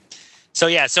 So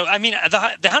I mean,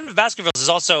 the Hound of Baskervilles is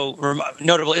also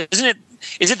notable, isn't it?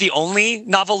 Is it the only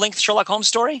novel-length Sherlock Holmes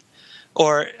story?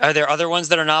 Or are there other ones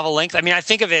that are novel length? I mean, I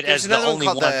think of it as the only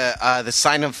one. There's another one called the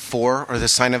Sign of Four, or the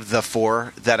Sign of the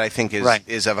Four, that I think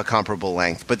is of a comparable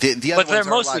length. But the other ones are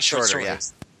mostly a lot shorter.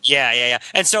 Yeah.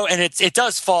 And it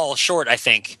does fall short, I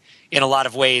think, in a lot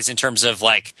of ways in terms of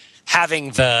like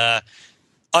having the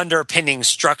underpinning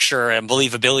structure and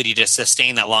believability to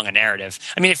sustain that long a narrative.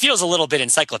 I mean, it feels a little bit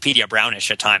Encyclopedia Brownish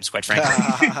at times, quite frankly.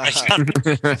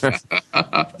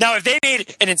 Now, if they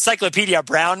made an Encyclopedia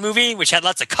Brown movie, which had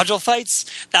lots of cudgel fights,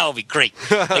 that would be great.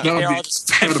 Like, they're all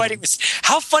just fighting this.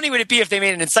 How funny would it be if they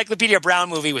made an Encyclopedia Brown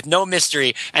movie with no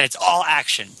mystery and it's all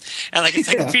action? And like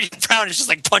Encyclopedia Brown is just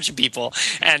like punching people,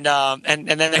 and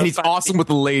then he's awesome with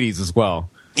the ladies as well.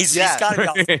 He's got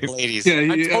to be the ladies. Yeah,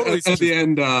 at the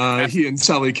end, he and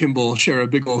Sally Kimball share a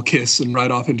big old kiss and ride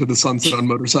off into the sunset on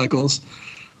motorcycles.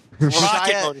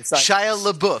 Shia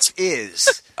LaBeouf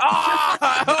is.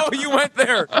 Oh, you went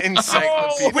there.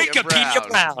 Wikipedia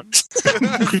Brown.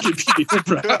 Wikipedia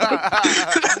Brown.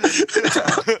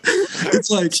 It's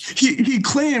like he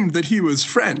claimed that he was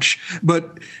French,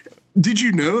 but did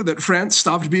you know that France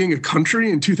stopped being a country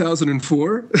in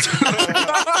 2004?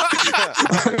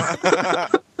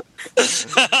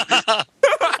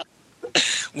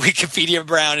 Wikipedia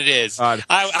Brown it is. I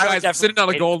would sitting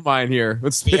on a gold mine here.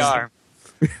 We are.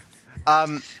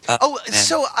 I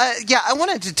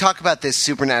wanted to talk about this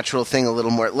supernatural thing a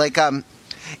little more. Like, in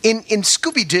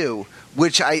Scooby-Doo,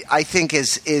 which I think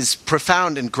is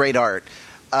profound and great art,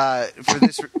 for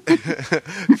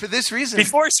this reason.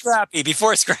 Before Scrappy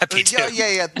too.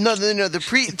 Yeah. No.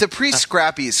 The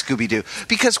pre-Scrappy Scooby-Doo,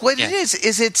 because what it is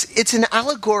it's an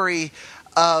allegory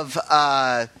of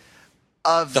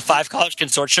the Five College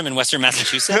Consortium in Western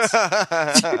Massachusetts.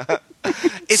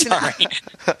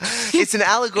 It's an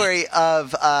allegory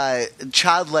of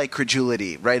childlike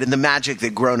credulity, right, and the magic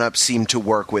that grown-ups seem to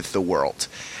work with the world,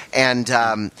 and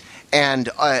the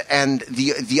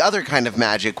other kind of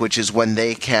magic, which is when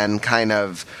they can kind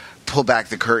of pull back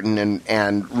the curtain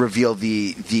and reveal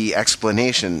the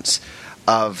explanations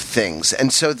of things.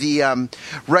 And so the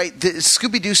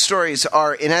Scooby-Doo stories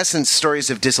are in essence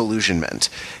stories of disillusionment,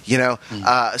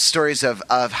 stories of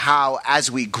how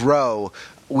as we grow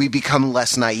we become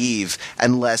less naive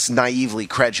and less naively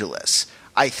credulous,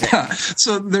 I think. Yeah.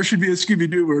 So there should be a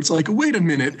Scooby-Doo where it's like, wait a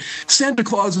minute, Santa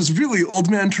Claus is really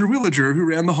Old Man Terwilliger who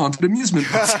ran the haunted amusement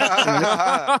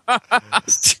park.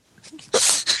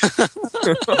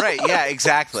 Right, yeah,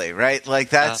 exactly, right? Like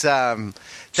that'd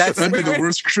be the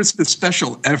worst Christmas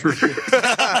special ever.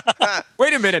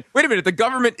 Wait a minute. The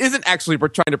government isn't actually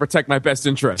trying to protect my best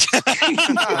interest.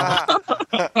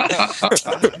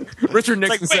 Richard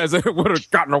Nixon says it would have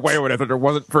gotten away with it if it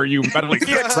wasn't for you meddling.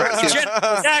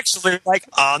 It's actually like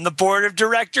on the board of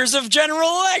directors of General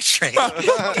Electric.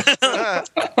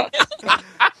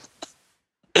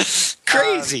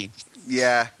 Crazy.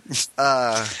 Yeah.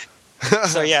 So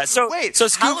wait. so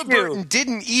Halliburton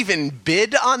didn't even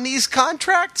bid on these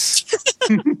contracts.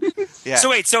 Yeah.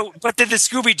 But did the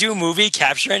Scooby-Doo movie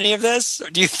capture any of this? Or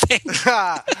do you think?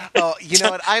 Oh, you know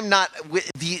what? I'm not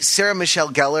the Sarah Michelle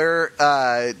Gellar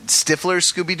Stifler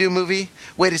Scooby-Doo movie.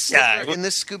 Wait, is Stifler in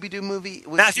this Scooby-Doo movie?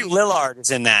 Matthew Lillard is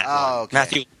in that. Oh, okay.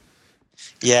 Matthew.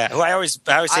 Yeah, who I always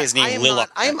say his name Lillard.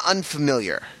 I am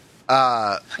unfamiliar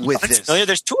with this.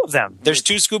 There's two of them. There's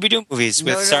two Scooby-Doo movies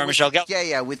with Sarah Michelle Gellar.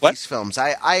 Yeah, with What? these films.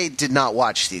 I did not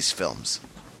watch these films.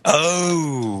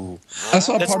 Oh, I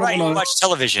saw that's part right. of You one on, watch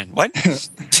television. What?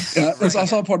 yeah, I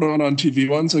saw part of one on TV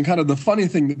once, and kind of the funny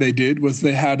thing that they did was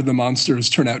they had the monsters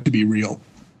turn out to be real.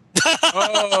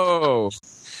 Oh.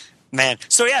 Man.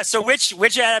 So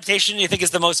which adaptation do you think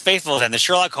is the most faithful then? The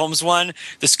Sherlock Holmes one,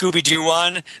 the Scooby-Doo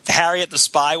one, the Harriet the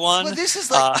Spy one? Well, this is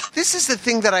the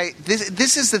thing that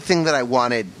I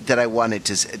wanted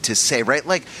to say, right?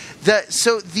 Like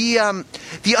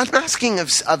the unmasking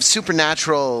of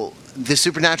supernatural. The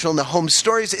supernatural and the Holmes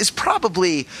stories is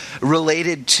probably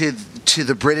related to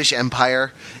the British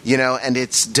Empire, and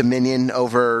its dominion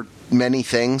over many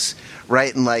things,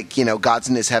 right? And God's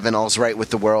in his heaven, all's right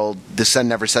with the world. The sun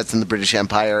never sets in the British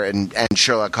Empire, and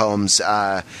Sherlock Holmes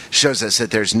shows us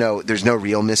that there's no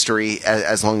real mystery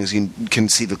as long as you can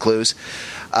see the clues.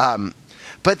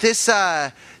 But this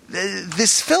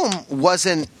film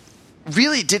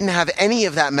didn't have any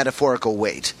of that metaphorical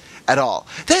weight at all.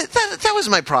 That was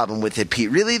my problem with it, Pete.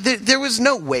 Really, there was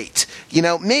no weight.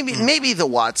 Maybe the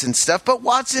Watson stuff, but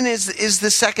Watson is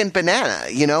the second banana.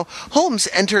 Holmes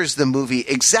enters the movie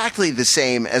exactly the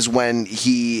same as when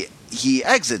he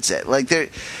exits it. Like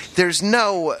there's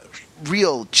no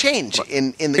real change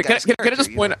in the guy's character. Can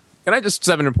I just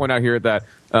point out here that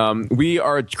we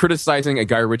are criticizing a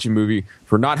Guy Ritchie movie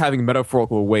for not having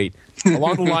metaphorical weight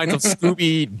along the lines of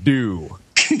Scooby-Doo.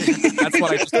 That's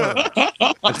what I just heard.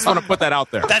 I just want to put that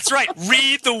out there. That's right.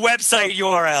 Read the website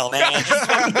URL, man.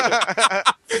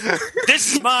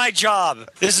 This is my job.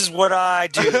 This is what I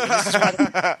do.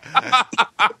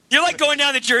 You're like going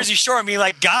down the Jersey Shore and being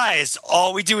like, guys,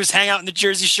 all we do is hang out in the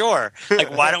Jersey Shore. Like,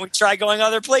 why don't we try going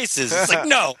other places? It's like,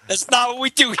 no, that's not what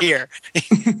we do here.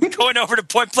 Going over to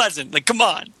Point Pleasant. Like, come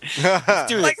on. Let's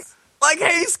do this. Like,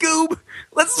 hey, Scoob,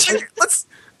 let's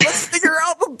figure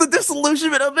out the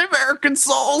disillusionment of the American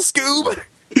soul, Scoob.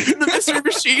 The Mystery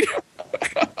Machine.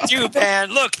 Dude, man,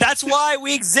 look, that's why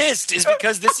we exist, is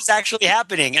because this is actually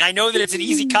happening. And I know that it's an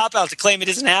easy cop-out to claim it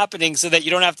isn't happening so that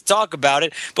you don't have to talk about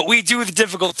it, but we do the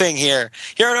difficult thing here.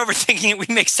 Here at Overthinking It, we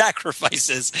make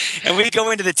sacrifices, and we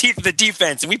go into the teeth of the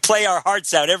defense, and we play our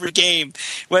hearts out every game,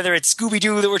 whether it's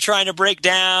Scooby-Doo that we're trying to break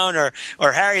down, or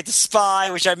Harriet the Spy,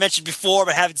 which I mentioned before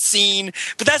but haven't seen.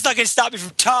 But that's not going to stop me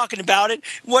from talking about it.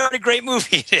 What a great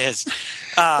movie it is.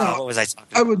 What was I talking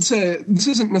about? I would say this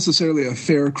isn't necessarily a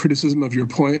fair criticism of your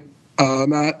point,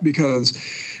 Matt, because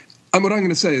what I'm going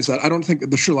to say is that I don't think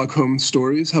that the Sherlock Holmes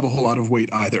stories have a whole lot of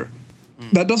weight either.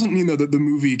 That doesn't mean, though, that the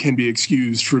movie can be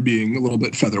excused for being a little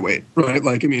bit featherweight, right?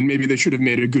 Like, I mean, maybe they should have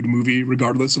made a good movie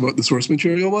regardless of what the source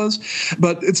material was,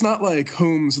 but it's not like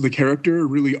Holmes, the character,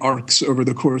 really arcs over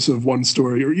the course of one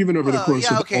story or even over the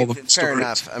course of all the stories. Fair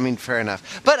enough. I mean, fair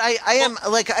enough. But I am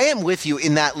with you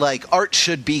in that, art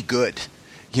should be good,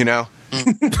 Way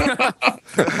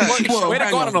to go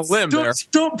out on a limb there.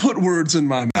 Don't put words in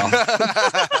my mouth.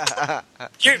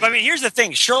 Here's the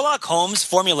thing. Sherlock Holmes,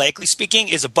 formulaically speaking,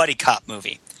 is a buddy cop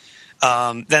movie.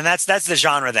 Then that's the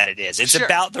genre that it is. It's sure.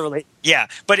 about the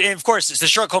but of course, the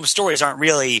Sherlock Holmes stories aren't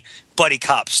really buddy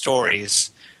cop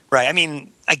stories, right? I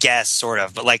mean, I guess sort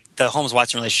of, but the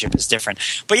Holmes-Watson relationship is different.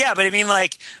 But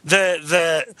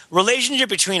the relationship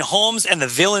between Holmes and the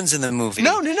villains in the movie.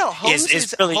 No.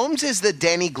 Holmes is the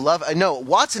Danny Glover. No,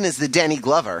 Watson is the Danny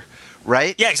Glover,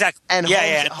 right? Yeah, exactly. And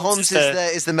Holmes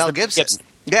is the Mel Gibson.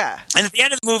 Yeah. And at the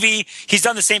end of the movie, he's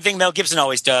done the same thing Mel Gibson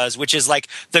always does, which is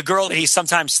the girl that he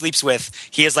sometimes sleeps with,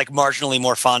 he is marginally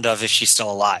more fond of if she's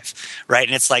still alive, right?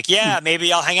 And it's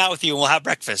maybe I'll hang out with you and we'll have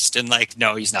breakfast. And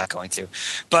no, he's not going to.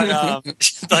 But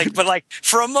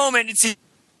for a moment, it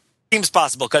seems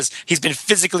possible because he's been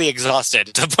physically exhausted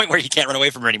to the point where he can't run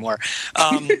away from her anymore.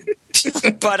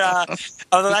 But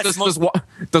although that's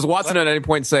does Watson at any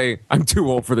point say, "I'm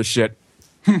too old for this shit"?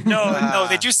 No,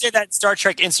 they do say that in Star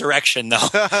Trek Insurrection, though.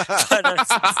 But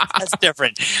that's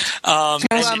different.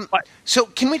 So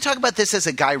can we talk about this as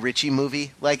a Guy Ritchie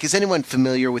movie? Like, is anyone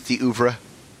familiar with the oeuvre?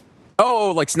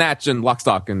 Oh, like Snatch and Lock,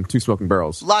 Stock and Two Smoking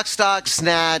Barrels. Lock, Stock,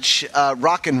 Snatch,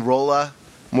 Rock and Rolla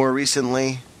more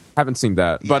recently. Haven't seen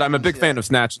that, but I'm a big fan of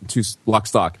Snatch and Lock,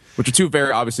 Stock, which are two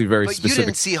very But specific. you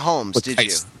didn't see Holmes, did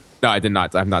you? No, I did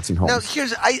not. I have not seen Holmes.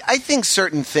 Now, I think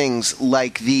certain things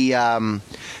like the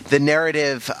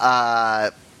narrative.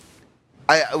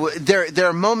 There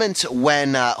are moments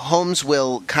when Holmes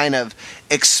will kind of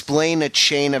explain a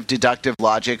chain of deductive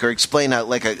logic or explain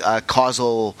a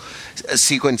causal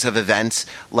sequence of events.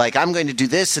 Like, I'm going to do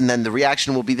this, and then the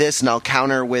reaction will be this, and I'll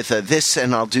counter with this,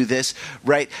 and I'll do this,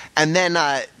 right? And then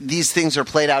these things are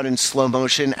played out in slow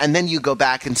motion, and then you go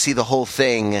back and see the whole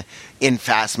thing in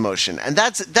fast motion. And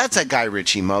that's a Guy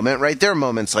Ritchie moment, right? There are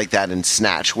moments like that in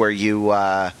Snatch where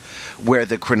where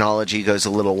the chronology goes a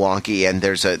little wonky, and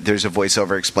there's a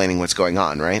voiceover explaining what's going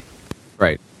on, right?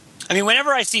 Right. I mean,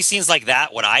 whenever I see scenes like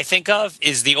that, what I think of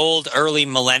is the old early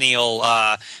millennial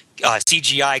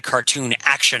CGI cartoon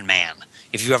Action Man,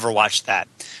 if you ever watched that.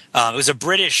 It was a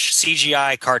British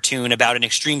CGI cartoon about an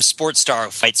extreme sports star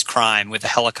who fights crime with a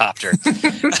helicopter. And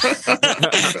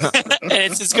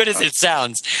it's as good as it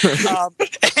sounds.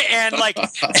 And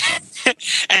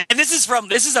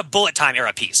this is a Bullet Time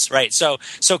era piece, right? So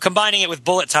combining it with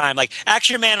Bullet Time, like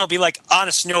Action Man will be like on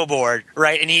a snowboard,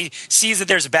 right? And he sees that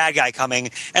there's a bad guy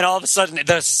coming, and all of a sudden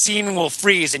the scene will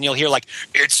freeze, and you'll hear like,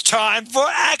 "It's time for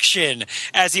action,"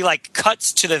 as he like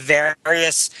cuts to the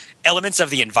various elements of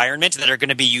the environment that are going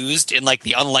to be used in like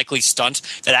the unlikely stunt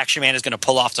that Action Man is going to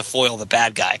pull off to foil the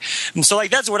bad guy. And so like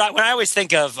that's what when I always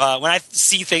think of when I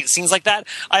see scenes like that,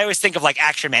 I always think of like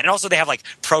Action Man. And also they have like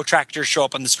protractors show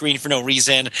up on the screen for no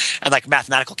reason, and like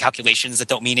mathematical calculations that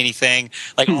don't mean anything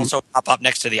like also pop up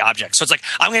next to the object. So it's like,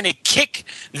 I'm going to kick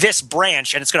this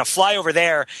branch and it's going to fly over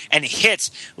there and hit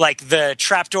like the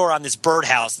trapdoor on this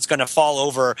birdhouse. It's going to fall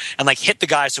over and like hit the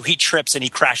guy, so he trips and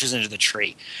he crashes into the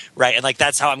tree, right? And like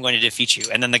that's how I'm going to defeat you.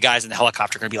 And then the guys in the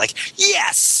helicopter are going to be like,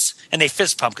 "Yes!" And they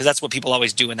fist pump, because that's what people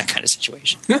always do in that kind of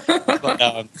situation. But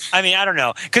I mean, I don't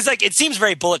know, because like it seems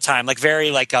very Bullet Time, like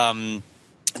very like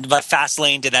but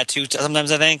Fastlane did that too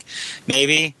sometimes, I think,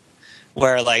 maybe,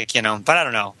 where like, you know, but I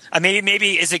don't know.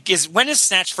 Maybe when is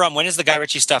Snatch from? When does the Guy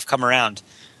Ritchie stuff come around?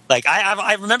 Like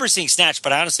I remember seeing Snatch,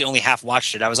 but I honestly only half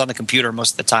watched it. I was on the computer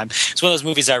most of the time. It's one of those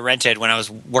movies I rented when I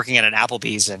was working at an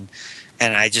Applebee's, and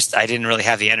I didn't really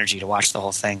have the energy to watch the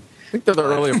whole thing. I think they're the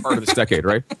earlier part of this decade,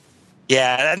 right?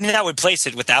 Yeah, I mean that would place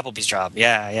it with the Applebee's job.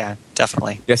 Yeah,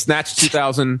 definitely. Yeah, Snatch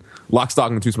 2000, Lock, Stock,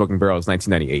 and Two Smoking Barrels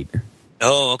 1998.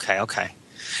 Oh, okay.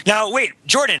 Now wait,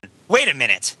 Jordan. Wait a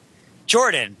minute,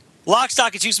 Jordan. Lock,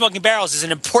 Stock, and Two Smoking Barrels is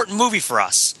an important movie for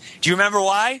us. Do you remember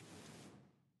why?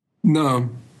 No.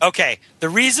 Okay, the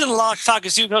reason Lock, Stock,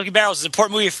 and Two Smoking Barrels is an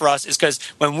important movie for us is because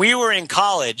when we were in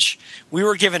college, we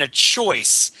were given a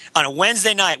choice on a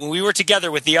Wednesday night when we were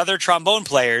together with the other trombone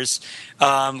players,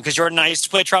 because Jordan and I used to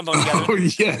play trombone together. Oh,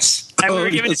 yes. And we were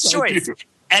given yes, a choice.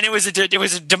 And it was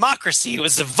a democracy. It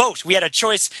was a vote. We had a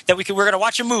choice that we're going to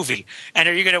watch a movie. And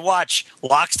are you going to watch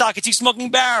Lock, Stock, and Two Smoking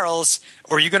Barrels,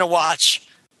 or are you going to watch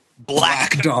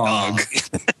Black Dog?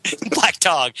 Black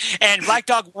Dog. And Black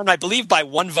Dog won, I believe, by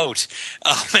one vote.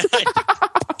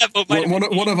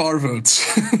 One of our votes.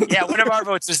 Yeah, one of our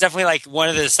votes was definitely like one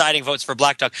of the deciding votes for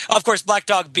Black Dog. Of course, Black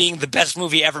Dog being the best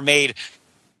movie ever made,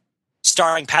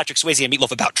 starring Patrick Swayze and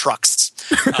Meatloaf about trucks.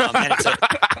 And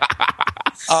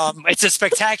it's a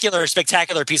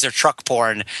spectacular piece of truck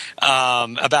porn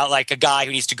about like a guy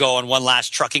who needs to go on one last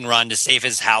trucking run to save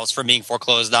his house from being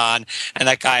foreclosed on, and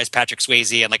that guy is Patrick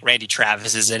Swayze, and like Randy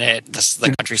Travis is in it,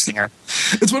 the country singer.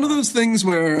 It's one of those things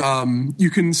where you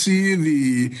can see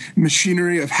the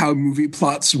machinery of how movie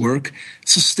plots work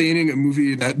sustaining a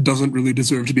movie that doesn't really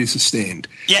deserve to be sustained.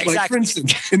 Yeah, exactly. Like, for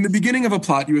instance, in the beginning of a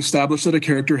plot, you establish that a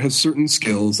character has certain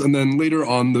skills, and then later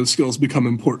on, those skills become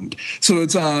important. So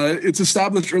it's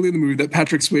established early in the movie that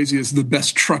Patrick Swayze is the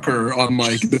best trucker on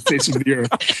like the face of the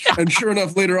earth, and sure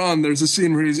enough, later on, there's a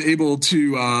scene where he's able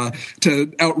to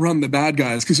outrun the bad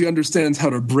guys because he understands how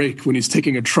to brake when he's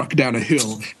taking a truck down a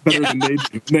hill better than they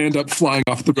do. They end up flying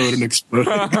off the road and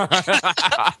exploding.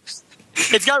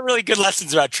 It's got really good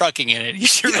lessons about trucking in it. You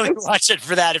should really watch it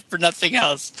for that, if for nothing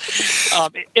else.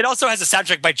 It also has a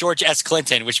soundtrack by George S.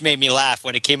 Clinton, which made me laugh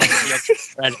when it came up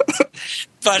with the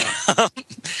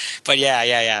but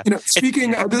yeah. You know,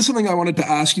 speaking, there's something I wanted to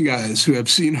ask you guys who have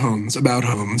seen Holmes about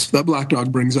Holmes that Black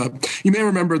Dog brings up. You may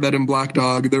remember that in Black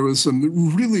Dog there was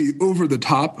some really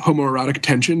over-the-top homoerotic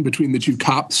tension between the two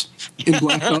cops in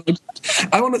Black Dog.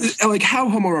 I want to like, how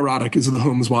homoerotic is the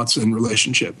Holmes-Watson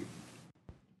relationship?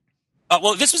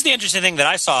 Well, this was the interesting thing that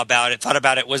I thought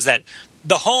about it, was that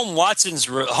the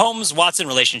Holmes-Watson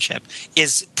relationship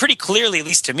is pretty clearly, at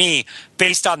least to me,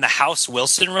 based on the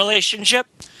House-Wilson relationship.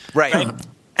 Right.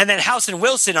 And then House and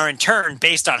Wilson are in turn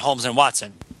based on Holmes and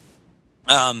Watson.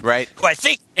 Right. Who I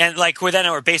think, and like, who then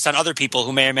are based on other people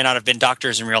who may or may not have been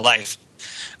doctors in real life.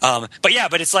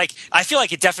 But it's like, I feel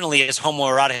like it definitely is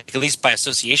homoerotic, at least by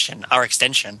association, our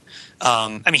extension.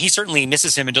 I mean, he certainly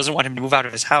misses him and doesn't want him to move out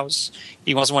of his house.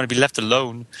 He doesn't want to be left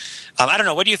alone. I don't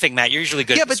know. What do you think, Matt? You're usually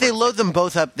good. Yeah, at but they load them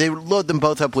both up. They load them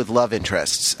both up with love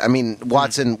interests. I mean,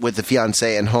 Watson with the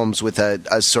fiancée and Holmes with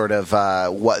a sort of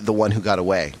the one who got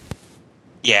away.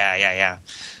 Yeah.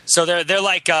 So they're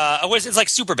like it's like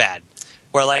Superbad,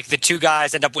 where like the two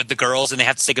guys end up with the girls and they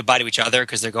have to say goodbye to each other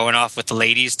because they're going off with the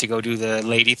ladies to go do the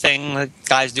lady thing that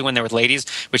guys do when they're with ladies,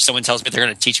 which someone tells me they're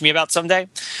going to teach me about someday.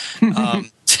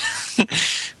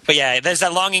 But yeah, there's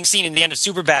that longing scene in the end of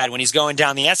Superbad when he's going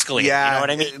down the escalator. Yeah, you know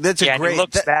what I mean? That's a great. He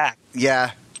looks back.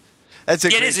 Yeah. That's a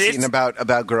great scene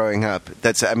about growing up.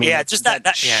 That's, I mean, yeah, just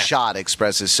that shot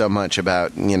expresses so much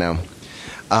about, you know,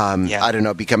 I don't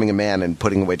know, becoming a man and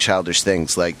putting away childish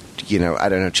things like, you know, I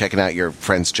don't know, checking out your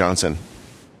friend's Johnson.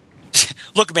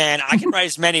 Look, man, I can write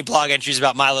as many blog entries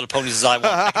about My Little Ponies as I want.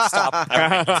 I can stop.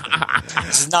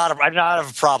 This is not a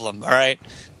problem. All right,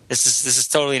 this is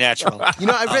totally natural. You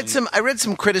know, I read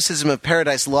some criticism of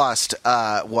Paradise Lost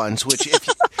once, which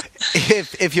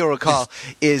if you'll recall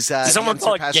is did someone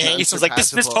call it gay? So it's like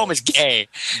this poem is gay.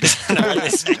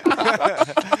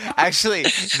 Actually,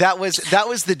 that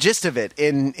was the gist of it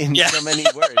in so many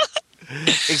words.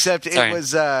 Except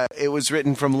it was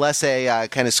written from less a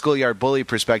kind of schoolyard bully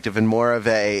perspective and more of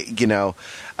a, you know,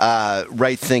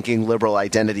 right-thinking liberal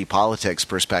identity politics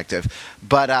perspective.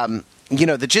 But you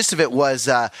know, the gist of it was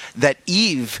that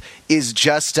Eve is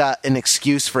just an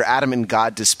excuse for Adam and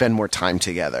God to spend more time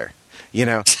together. You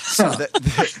know, so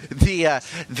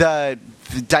the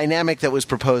dynamic that was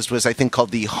proposed was, I think, called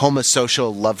the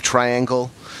homosocial love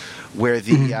triangle, where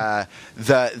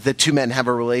the two men have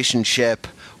a relationship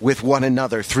with one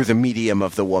another through the medium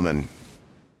of the woman.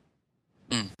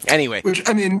 Anyway, which,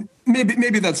 I mean,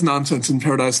 maybe that's nonsense in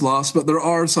Paradise Lost, but there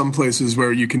are some places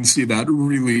where you can see that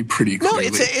really pretty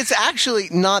clearly. No, it's actually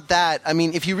not that. I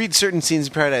mean, if you read certain scenes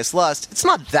in Paradise Lost, it's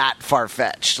not that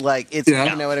far-fetched. Like, it's,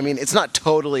 you know what I mean? It's not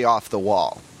totally off the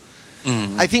wall.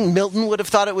 Mm-hmm. I think Milton would have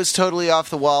thought it was totally off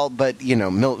the wall, but, you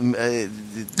know, Milton...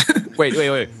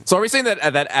 Wait. So are we saying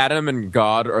that Adam and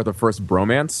God are the first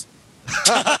bromance?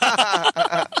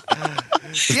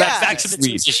 That's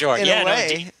sweet. Sure. In a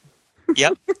way.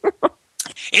 Yep.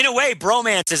 In a way,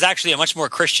 bromance is actually a much more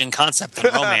Christian concept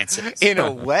than romance is. In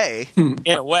a way. In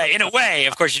a way.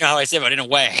 Of course, you know how I say about in a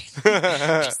way.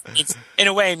 In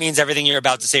a way means everything you're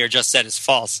about to say or just said is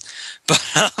false. But,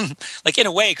 like, in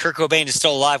a way, Kurt Cobain is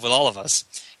still alive with all of us,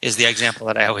 is the example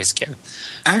that I always give.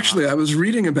 Actually, I was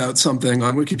reading about something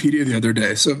on Wikipedia the other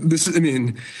day. So this, I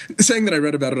mean, saying that I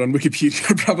read about it on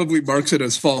Wikipedia probably marks it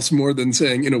as false more than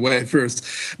saying in a way first.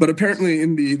 But apparently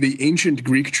in the ancient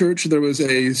Greek church, there was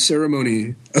a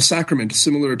ceremony, a sacrament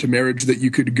similar to marriage that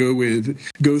you could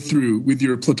go through with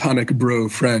your platonic bro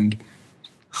friend.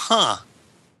 Huh.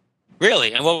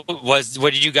 Really? And what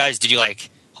did you guys, did you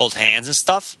like hold hands and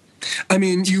stuff? I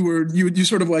mean, you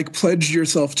sort of like pledged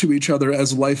yourself to each other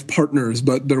as life partners,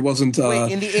 but there wasn't. I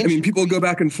mean, people go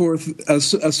back and forth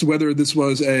as to whether this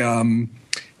was a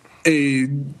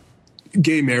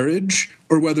gay marriage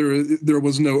or whether there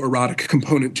was no erotic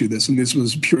component to this, and this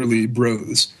was purely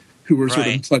bros who were sort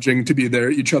of pledging to be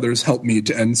each other's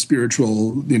helpmeet and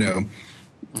spiritual, you know,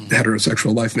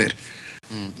 heterosexual life mate.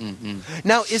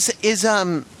 Now,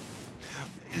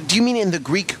 do you mean in the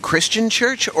Greek Christian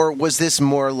church, or was this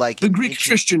more like the Greek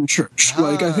Christian church?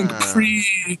 Like, I think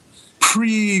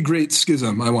pre Great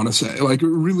Schism, I want to say, like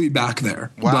really back there.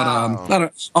 Wow.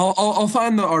 But I'll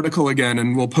find the article again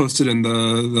and we'll post it in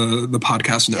the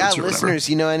podcast notes. Yeah, or listeners,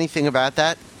 whatever. You know anything about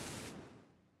that?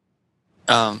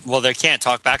 Well, they can't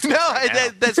talk back to us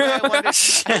right that's why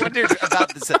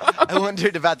I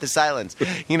wondered about the silence.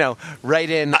 You know, write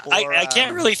in. I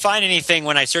can't really find anything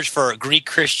when I search for Greek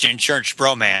Christian church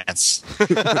bromance.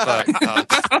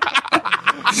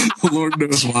 But, Lord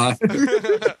knows why.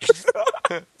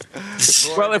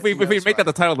 Well, if we make that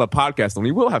the title of the podcast, then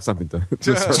we will have something to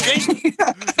search.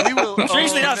 We will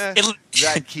Strangely own enough,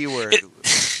 that keyword.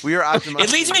 We are optimizing.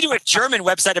 it leads me to a German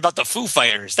website about the Foo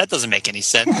Fighters. That doesn't make any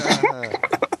sense.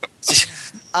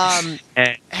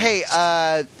 Hey,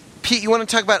 Pete, you want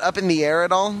to talk about Up in the Air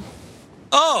at all?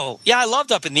 Oh, yeah, I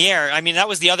loved Up in the Air. I mean, that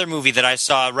was the other movie that I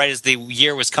saw right as the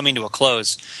year was coming to a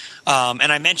close.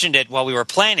 And I mentioned it while we were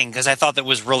planning because I thought that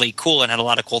was really cool and had a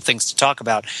lot of cool things to talk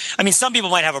about. I mean, some people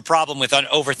might have a problem with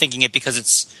overthinking it because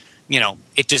it's,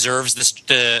 it deserves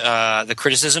the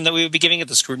criticism that we would be giving it,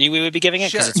 the scrutiny we would be giving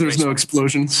it. Sure. There's no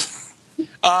explosions.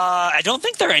 I don't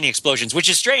think there are any explosions, which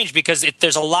is strange because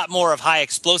there's a lot more of high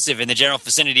explosive in the general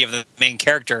vicinity of the main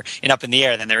character in Up in the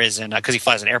Air than there is in because he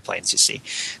flies in airplanes, you see,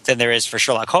 than there is for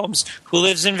Sherlock Holmes, who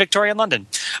lives in Victorian London.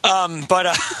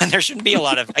 But there shouldn't be a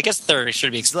lot of. I guess there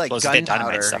should be explosive like dynamite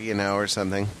gunpowder, stuff. or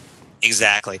something.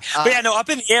 Exactly. But yeah, no, Up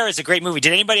in the Air is a great movie.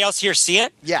 Did anybody else here see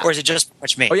it? Yeah. Or is it just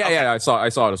much me? Oh yeah, I saw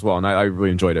it as well, and I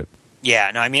really enjoyed it.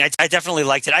 Yeah, no, I mean, I definitely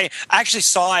liked it. I actually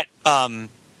saw it.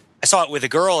 I saw it with a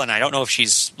girl, and I don't know if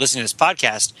she's listening to this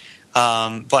podcast,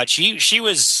 but she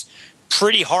was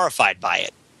pretty horrified by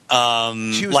it.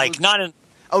 She was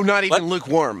not even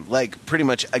lukewarm, like pretty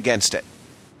much against it.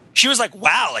 She was like,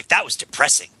 "Wow, like that was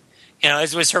depressing."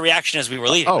 It was her reaction as we were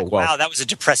leaving. Oh, like, wow, that was a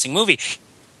depressing movie.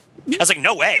 I was like,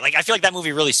 no way. Like, I feel like that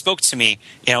movie really spoke to me,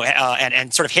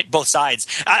 and sort of hit both sides.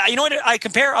 You know what? I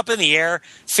compare Up in the Air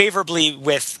favorably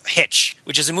with Hitch,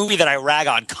 which is a movie that I rag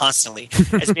on constantly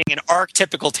as being an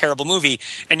archetypical terrible movie.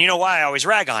 And you know why I always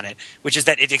rag on it, which is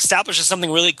that it establishes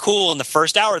something really cool in the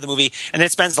first hour of the movie, and then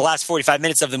it spends the last 45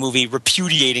 minutes of the movie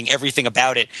repudiating everything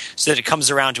about it so that it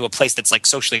comes around to a place that's like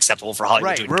socially acceptable for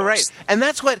Hollywood to endorse. Right. And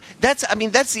that's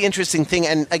the interesting thing.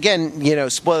 And again,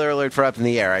 spoiler alert for Up in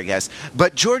the Air, I guess.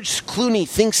 But George Clooney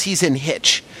thinks he's in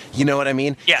Hitch. You know what I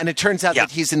mean? Yeah. And it turns out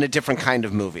that he's in a different kind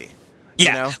of movie.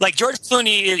 Yeah, like George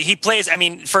Clooney, he plays, I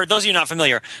mean, for those of you not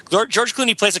familiar, George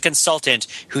Clooney plays a consultant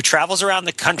who travels around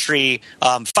the country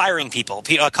firing people.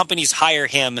 Companies hire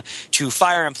him to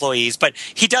fire employees, but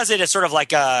he does it as sort of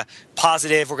like a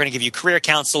positive, we're going to give you career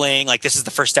counseling, like this is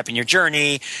the first step in your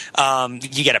journey,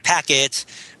 you get a packet.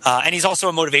 And he's also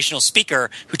a motivational speaker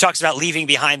who talks about leaving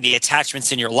behind the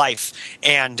attachments in your life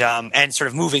and sort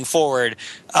of moving forward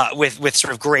with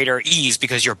sort of greater ease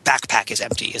because your backpack is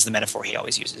empty is the metaphor he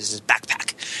always uses. His backpack.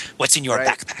 What's in your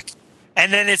backpack?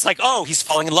 And then it's like, oh, he's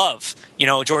falling in love.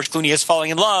 George Clooney is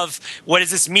falling in love. What does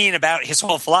this mean about his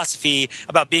whole philosophy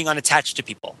about being unattached to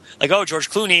people? Like, oh, George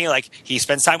Clooney, like, he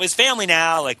spends time with his family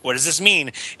now. Like, what does this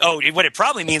mean? Oh, what it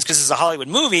probably means, because it's a Hollywood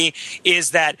movie,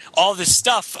 is that all this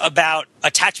stuff about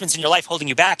attachments in your life holding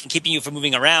you back and keeping you from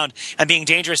moving around and being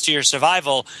dangerous to your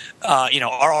survival,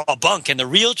 are all bunk. And the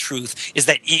real truth is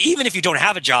that even if you don't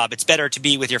have a job, it's better to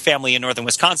be with your family in northern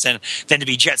Wisconsin than to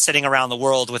be jet-setting around the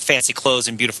world with fancy clothes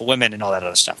and beautiful women and all that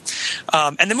other stuff.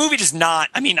 And the movie does not,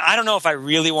 I mean, I don't know if I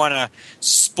really want to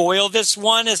spoil this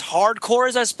one as hardcore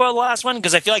as I spoiled the last one,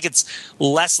 because I feel like it's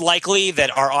less likely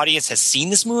that our audience has seen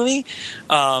this movie.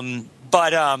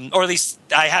 But or at least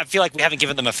feel like we haven't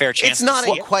given them a fair chance. It's not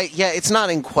it's not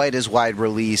in quite as wide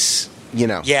release,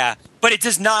 Yeah, but it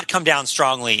does not come down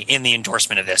strongly in the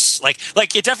endorsement of this.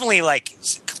 Like it definitely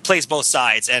plays both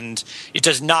sides, and it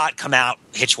does not come out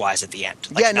hitchwise at the end.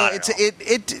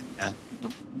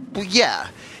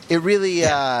 It really.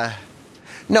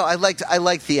 No, I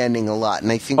liked the ending a lot, and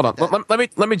I think. Hold on,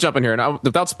 let me jump in here, and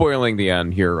without spoiling the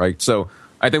end here, right? So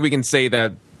I think we can say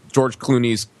that George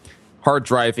Clooney's hard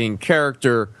driving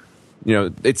character,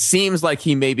 it seems like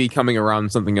he may be coming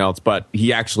around something else, but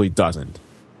he actually doesn't.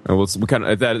 Is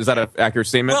that an accurate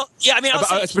statement? Well, yeah, I mean,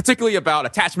 it's particularly about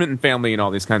attachment and family and all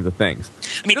these kinds of things.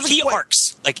 I mean, he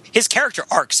arcs, like his character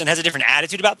arcs and has a different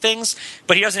attitude about things,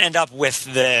 but he doesn't end up with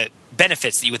the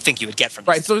benefits that you would think you would get from this.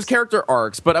 Right, so his character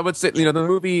arcs, but I would say, the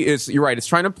movie is, you're right, it's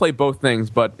trying to play both things,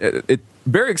 but it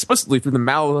very explicitly through the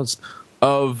mouths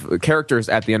of characters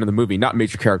at the end of the movie, not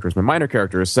major characters, but minor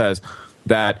characters, says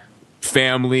that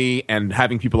family and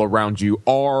having people around you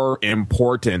are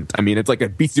important. I mean, it's like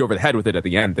it beats you over the head with it at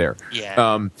the end there.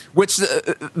 Yeah. Which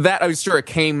that I'm sure it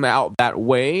came out that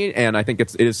way, and I think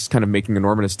it is kind of making a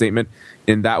normative statement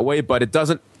in that way, but it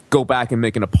doesn't go back and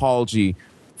make an apology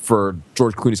for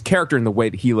George Clooney's character in the way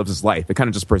that he lives his life. It kind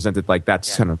of just presented like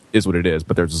that's kind of is what it is,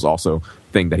 but there's this also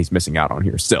thing that he's missing out on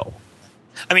here still.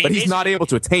 I mean, but he's not able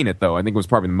to attain it, though. I think it was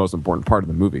probably the most important part of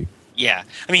the movie. Yeah.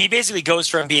 I mean, he basically goes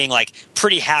from being like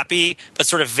pretty happy, but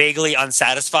sort of vaguely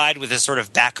unsatisfied with his sort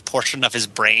of back portion of his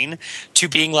brain to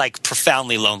being like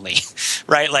profoundly lonely,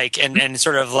 right? Like, and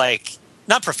sort of like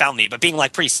not profoundly, but being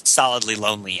like pretty solidly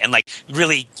lonely and like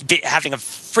really having a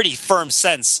pretty firm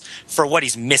sense for what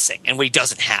he's missing and what he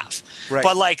doesn't have. Right.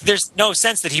 But like, there's no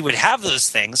sense that he would have those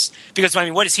things because, I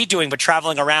mean, what is he doing but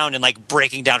traveling around and like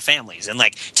breaking down families and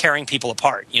like tearing people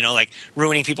apart, you know, like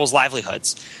ruining people's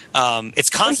livelihoods. It's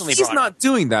constantly. He's not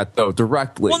doing that though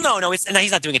directly. Well, no,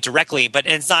 he's not doing it directly, but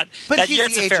it's not. But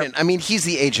he's the agent. I mean, he's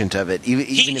the agent of it.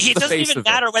 It doesn't even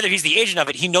matter whether he's the agent of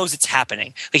it. He knows it's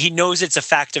happening. Like, he knows it's a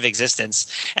fact of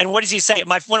existence. And what does he say?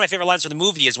 One of my favorite lines from the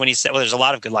movie is when he said, well, there's a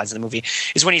lot of good lines in the movie,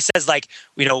 is when he says, like,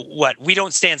 you know, what, we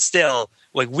don't stand still.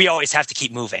 Like, we always have to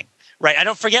keep moving. Right? I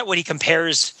don't forget what he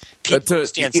compares people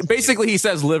to. Basically, he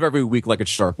says, live every week like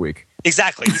it's Shark Week.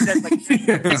 Exactly. He says, like,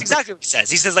 that's exactly what he says.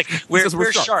 He says, like,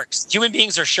 we're sharks. Human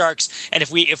beings are sharks, and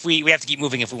if we have to keep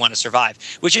moving if we want to survive.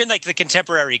 Which in like the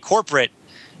contemporary corporate,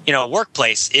 you know,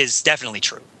 workplace is definitely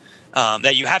true.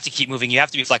 That you have to keep moving. You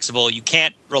have to be flexible. You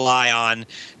can't rely on,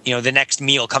 you know, the next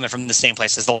meal coming from the same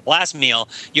place as the last meal.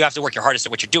 You have to work your hardest at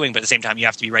what you're doing, but at the same time, you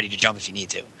have to be ready to jump if you need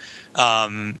to.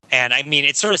 And I mean,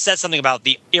 it sort of says something about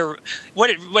what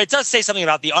it does say something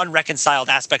about the unreconciled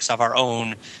aspects of our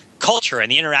own culture and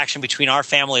the interaction between our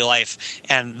family life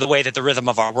and the way that the rhythm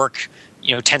of our work,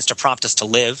 you know, tends to prompt us to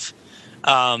live.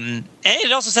 And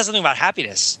it also says something about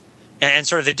happiness. And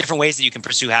sort of the different ways that you can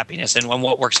pursue happiness and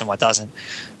what works and what doesn't.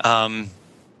 I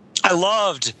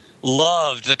loved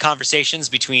the conversations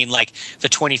between like the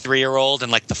 23-year-old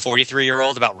and like the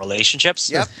 43-year-old about relationships.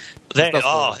 Yep.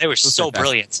 They were so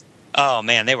brilliant. Oh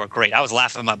man, they were great. I was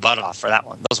laughing my butt off for that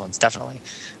one. Those ones definitely.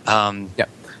 Yeah.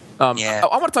 I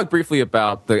want to talk briefly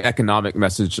about the economic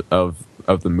message of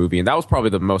the movie, and that was probably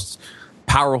the most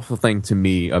powerful thing to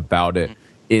me about it,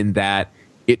 in that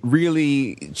it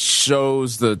really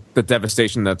shows the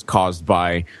devastation that's caused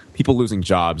by people losing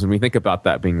jobs. And we think about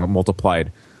that being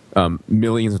multiplied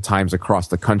millions of times across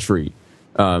the country.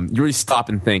 You really stop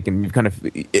and think, and you kind of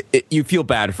you feel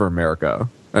bad for America.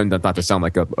 And not to sound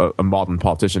like a modern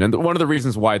politician. And one of the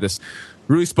reasons why this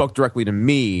really spoke directly to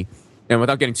me, and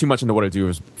without getting too much into what I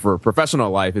do for professional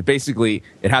life,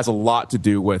 it has a lot to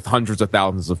do with hundreds of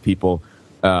thousands of people,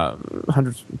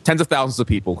 tens of thousands of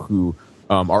people who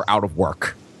are out of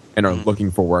work and are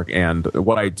looking for work. And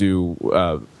what I do,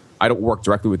 I don't work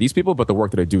directly with these people, but the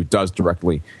work that I do does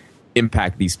directly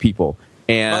impact these people.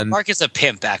 And Mark is a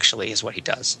pimp, actually, is what he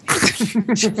does.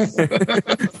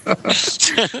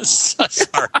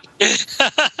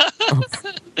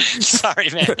 Sorry,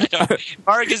 man.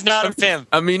 Mark is not a pimp.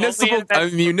 A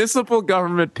municipal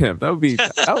government pimp. That would be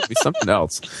something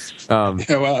else.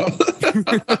 Wow.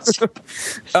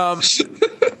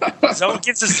 So it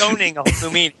gives a zoning a whole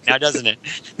new meaning now, doesn't it?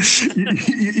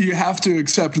 You have to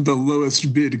accept the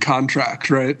lowest bid contract,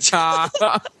 right?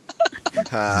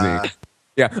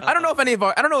 Yeah, I don't know if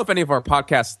any of our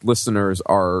podcast listeners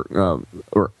are,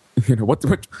 or you know,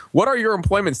 what are your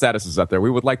employment statuses out there? We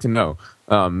would like to know,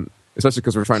 especially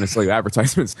because we're trying to sell you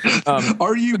advertisements.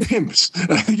 Are you pimps?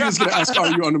 I think I was going to ask, are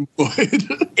you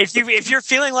unemployed? If you're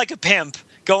feeling like a pimp,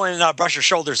 go and brush your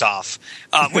shoulders off.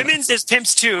 Women's is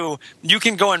pimps too. You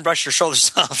can go and brush your shoulders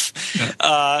off.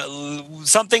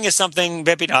 Something is something.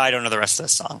 Baby, I don't know the rest of the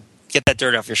song. Get that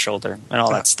dirt off your shoulder and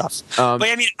all that stuff. But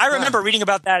I mean, I remember reading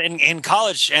about that in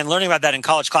college and learning about that in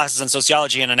college classes in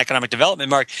sociology and in economic development,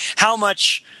 Mark, how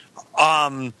much,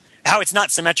 how it's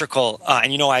not symmetrical.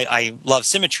 And you know, I love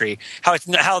symmetry, how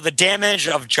the damage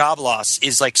of job loss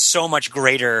is like so much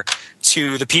greater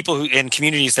to the people who in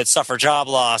communities that suffer job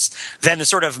loss than the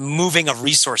sort of moving of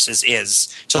resources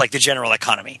is to like the general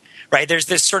economy, right? There's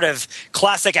this sort of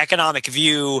classic economic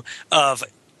view of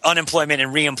unemployment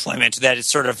and reemployment that it's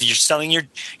sort of you're selling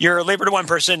your labor to one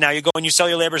person, now you go and you sell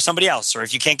your labor to somebody else, or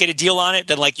if you can't get a deal on it,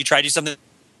 then like you try to do something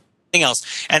else.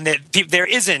 And that there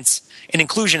isn't an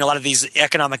inclusion in a lot of these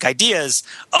economic ideas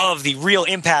of the real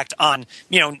impact on,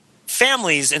 you know,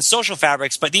 families and social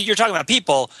fabrics, but you're talking about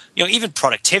people, you know, even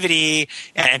productivity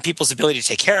and people's ability to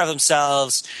take care of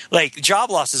themselves. Like job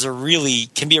losses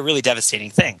can be a really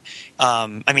devastating thing.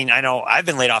 I mean, I know I've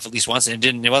been laid off at least once, and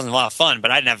it wasn't a lot of fun,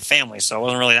 but I didn't have a family, so it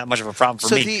wasn't really that much of a problem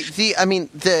for me.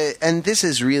 And this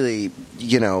is really,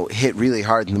 you know, hit really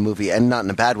hard in the movie, and not in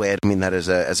a bad way. I mean that as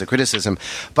a criticism,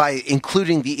 by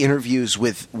including the interviews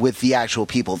with the actual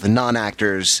people, the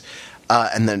non-actors.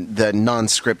 And then the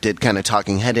non-scripted kind of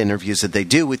talking head interviews that they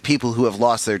do with people who have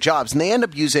lost their jobs, and they end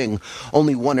up using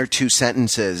only one or two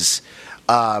sentences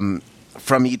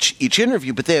from each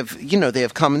interview, but they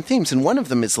have common themes, and one of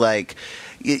them is like,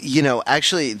 you know,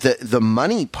 actually the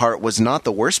money part was not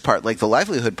the worst part. Like the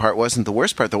livelihood part wasn't the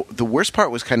worst part. The worst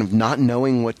part was kind of not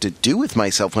knowing what to do with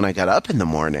myself when I got up in the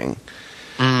morning.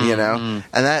 You know,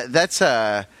 and that's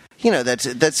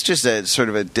that's just a sort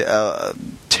of a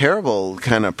terrible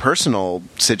kind of personal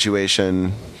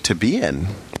situation to be in.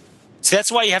 See,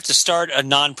 that's why you have to start a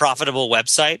non-profitable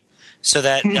website so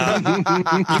that you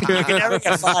can never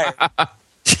get fired.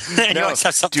 And you always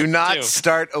have something Do to not do.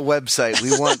 start a website. We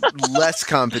want less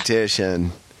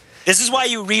competition. This is why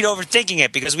you read Overthinking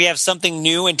It, because we have something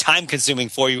new and time-consuming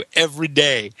for you every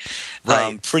day.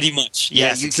 Right. Pretty much. Yeah,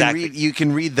 Yes, you exactly. you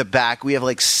can read the back. We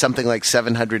have something like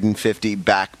 750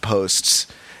 back posts.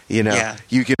 Yeah.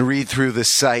 You can read through the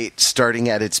site starting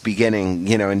at its beginning,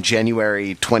 in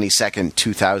January 22nd,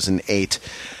 2008.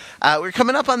 We're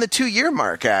coming up on the 2-year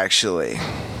mark, actually.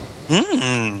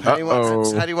 How do you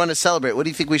want to celebrate? What do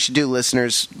you think we should do,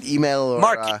 listeners? Email or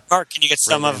Mark, can you get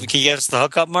can you get us the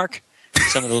hookup, Mark?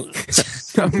 Some of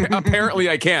the Apparently,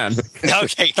 I can.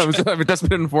 Okay. I've just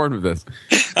been informed of this.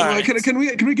 right. Can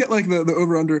we get the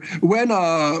over under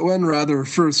when Rather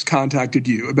first contacted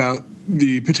you about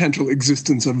the potential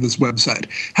existence of this website?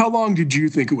 How long did you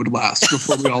think it would last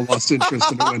before we all lost interest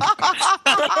and it went?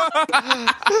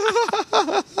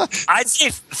 I'd say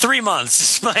 3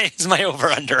 months is my over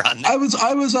under on that.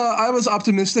 I was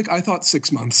optimistic. I thought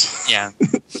 6 months. Yeah.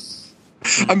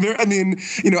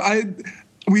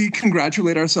 We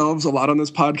congratulate ourselves a lot on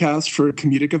this podcast for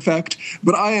comedic effect,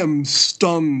 but I am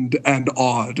stunned and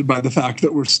awed by the fact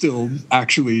that we're still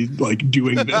actually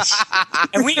doing this.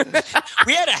 And we had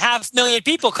 500,000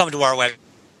 people come to our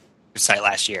website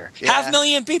last year. Yeah.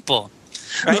 500,000 people.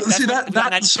 Right? Well, see,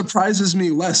 that surprises me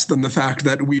less than the fact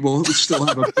that we will still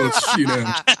have a post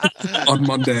on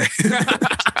Monday.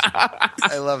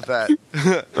 I love that.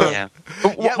 Yeah.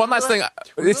 One last thing.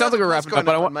 It sounds like we're wrapping up,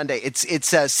 but I want Monday. It's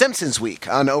Simpsons Week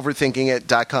on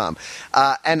overthinkingit.com.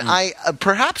 And I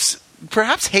perhaps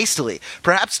hastily,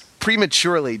 perhaps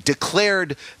prematurely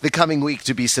declared the coming week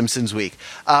to be Simpsons Week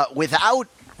without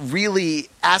really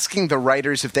asking the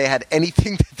writers if they had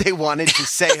anything that they wanted to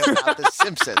say about the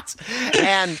Simpsons.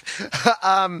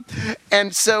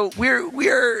 And so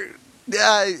we're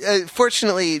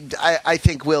fortunately, I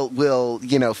think we'll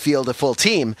field a full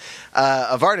team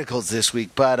of articles this week.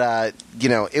 But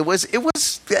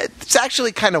it's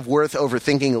actually kind of worth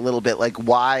overthinking a little bit,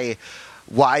 why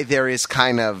there is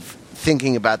kind of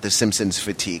thinking about The Simpsons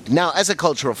fatigue. Now, as a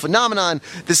cultural phenomenon,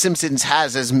 The Simpsons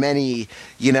has as many,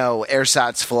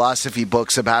 ersatz philosophy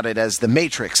books about it as The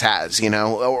Matrix has,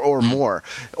 or more,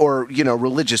 or,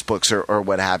 religious books or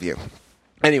what have you.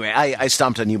 Anyway, I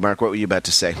stomped on you, Mark. What were you about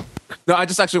to say? No, I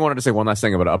just actually wanted to say one last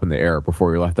thing about Up in the Air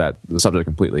before we left the subject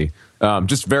completely.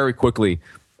 Just very quickly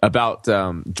about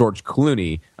George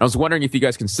Clooney. I was wondering if you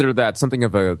guys consider that something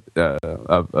of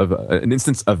an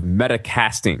instance of meta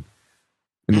casting,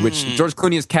 in which George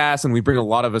Clooney is cast, and we bring a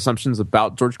lot of assumptions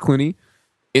about George Clooney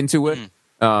into it,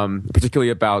 particularly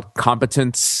about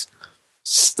competence,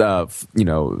 stuff,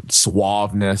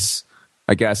 suaveness.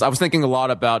 I guess I was thinking a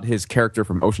lot about his character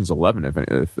from Ocean's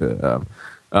 11.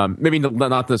 Maybe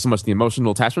not so much the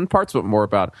emotional attachment parts, but more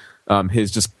about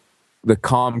his just the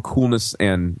calm coolness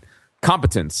and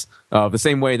competence. The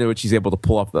same way in which he's able to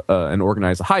pull off and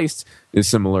organize a heist is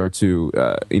similar to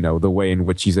the way in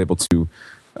which he's able to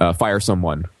fire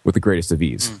someone with the greatest of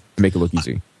ease, make it look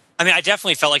easy. I mean, I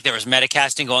definitely felt like there was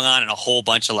metacasting going on in a whole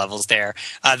bunch of levels there.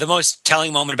 The most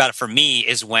telling moment about it for me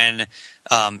is when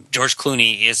George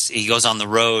Clooney he goes on the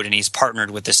road and he's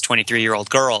partnered with this 23-year-old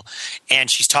girl,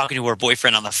 and she's talking to her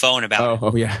boyfriend on the phone about it.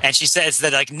 Oh yeah. And she says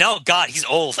that no, God, he's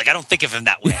old. I don't think of him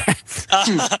that way.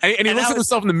 And he looks at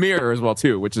himself in the mirror as well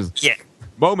too, which is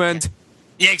moment.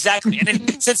 Yeah, exactly. And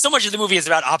then, since so much of the movie is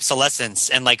about obsolescence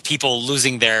and people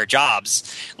losing their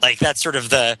jobs, that's sort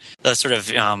of the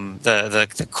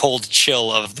cold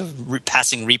chill of the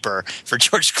passing Reaper for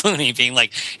George Clooney being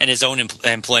in his own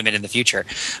employment in the future.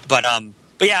 But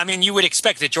yeah, I mean, you would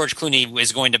expect that George Clooney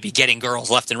is going to be getting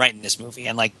girls left and right in this movie,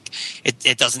 and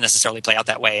it doesn't necessarily play out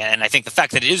that way. And I think the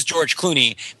fact that it is George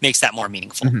Clooney makes that more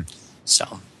meaningful.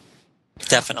 So,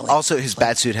 definitely. Also, his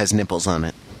batsuit has nipples on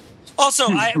it. Also,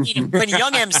 I mean, when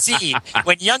young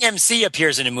MC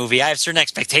appears in a movie, I have certain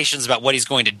expectations about what he's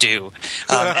going to do,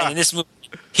 and in this movie,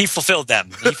 he fulfilled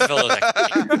them. He fulfilled those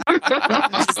expectations.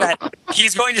 That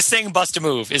he's going to sing "Bust a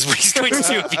Move" is what he's going to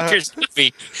do if he appears in the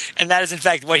movie, and that is in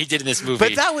fact what he did in this movie.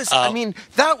 But that was,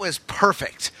 that was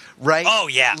perfect, right? Oh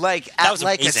yeah, that was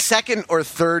a second or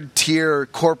third tier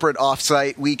corporate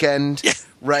offsite weekend. Yeah.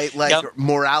 Right,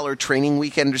 morale or training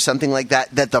weekend or something like that.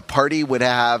 That the party would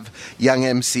have young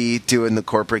MC doing the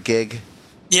corporate gig.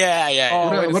 Yeah.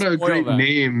 Oh, what a great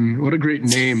name! What a great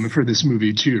name for this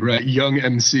movie too, right? Young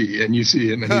MC, and you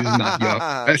see him, and he's not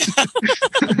young.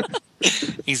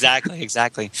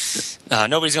 Exactly.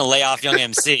 Nobody's going to lay off young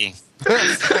MC.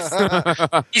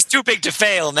 He's too big to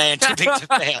fail, man. Too big to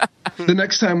fail. The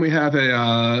next time we have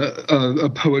a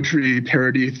poetry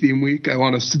parody theme week, I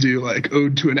want us to do like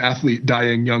Ode to an Athlete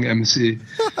Dying Young MC.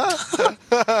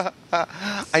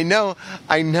 I know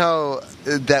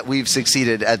that we've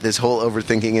succeeded at this whole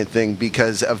overthinking it thing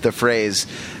because of the phrase,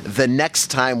 the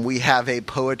next time we have a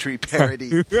poetry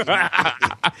parody.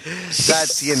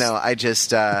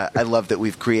 That's, I love that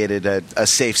we've created a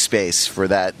safe space for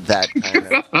that kind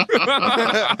of,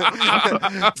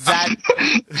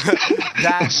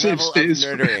 that safe level space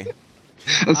of nerdery.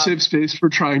 A safe space for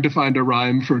trying to find a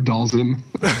rhyme for Dalzin.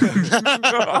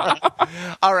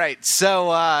 All right.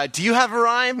 So, do you have a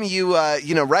rhyme? You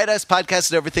write us,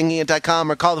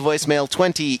 podcast@overthinkingit.com, or call the voicemail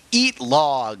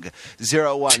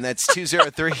 20-EAT-LOG-01. That's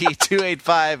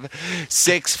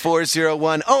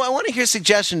 203-285-6401. Oh, I want to hear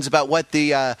suggestions about what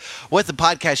the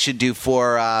podcast should do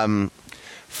for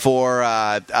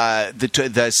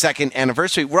the second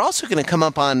anniversary. We're also going to come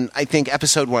up on, I think,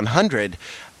 episode 100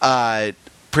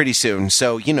 pretty soon.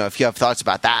 So, if you have thoughts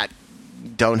about that,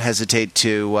 don't hesitate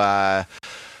to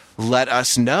let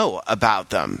us know about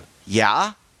them.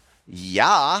 Yeah?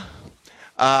 Yeah.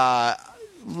 Any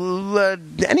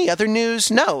other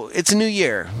news? No, it's a new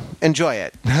year. Enjoy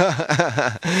it.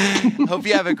 Hope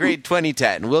you have a great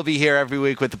 2010. We'll be here every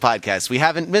week with the podcast. We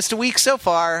haven't missed a week so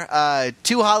far.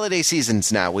 2 holiday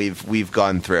seasons now we've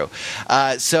gone through.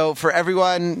 So for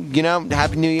everyone,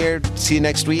 Happy New Year. See you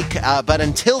next week. But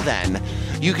until then,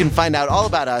 you can find out all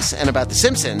about us and about The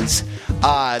Simpsons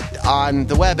on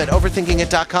the web at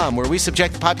overthinkingit.com, where we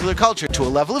subject popular culture to a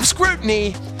level of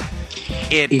scrutiny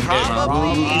it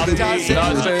probably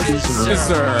doesn't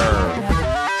deserve.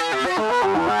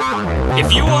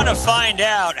 If you want to find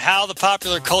out how the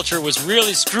popular culture was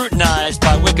really scrutinized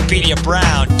by Wikipedia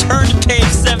Brown, turn to page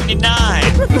 79.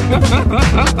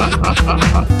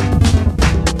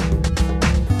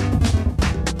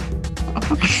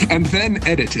 And then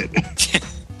edit it.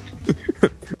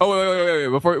 Wait.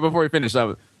 Before we finish,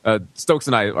 Stokes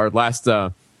and I, our last,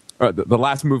 the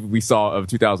last movie we saw of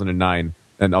 2009,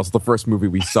 and also the first movie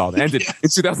we saw that ended in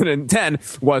 2010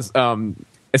 was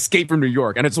Escape from New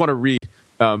York. And I just want to read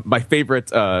my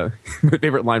favorite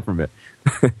line from it.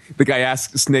 The guy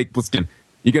asks Snake Plissken,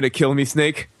 "You gonna kill me,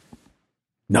 Snake?"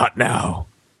 "Not now.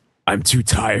 I'm too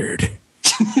tired."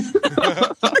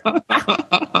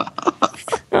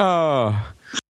 Oh.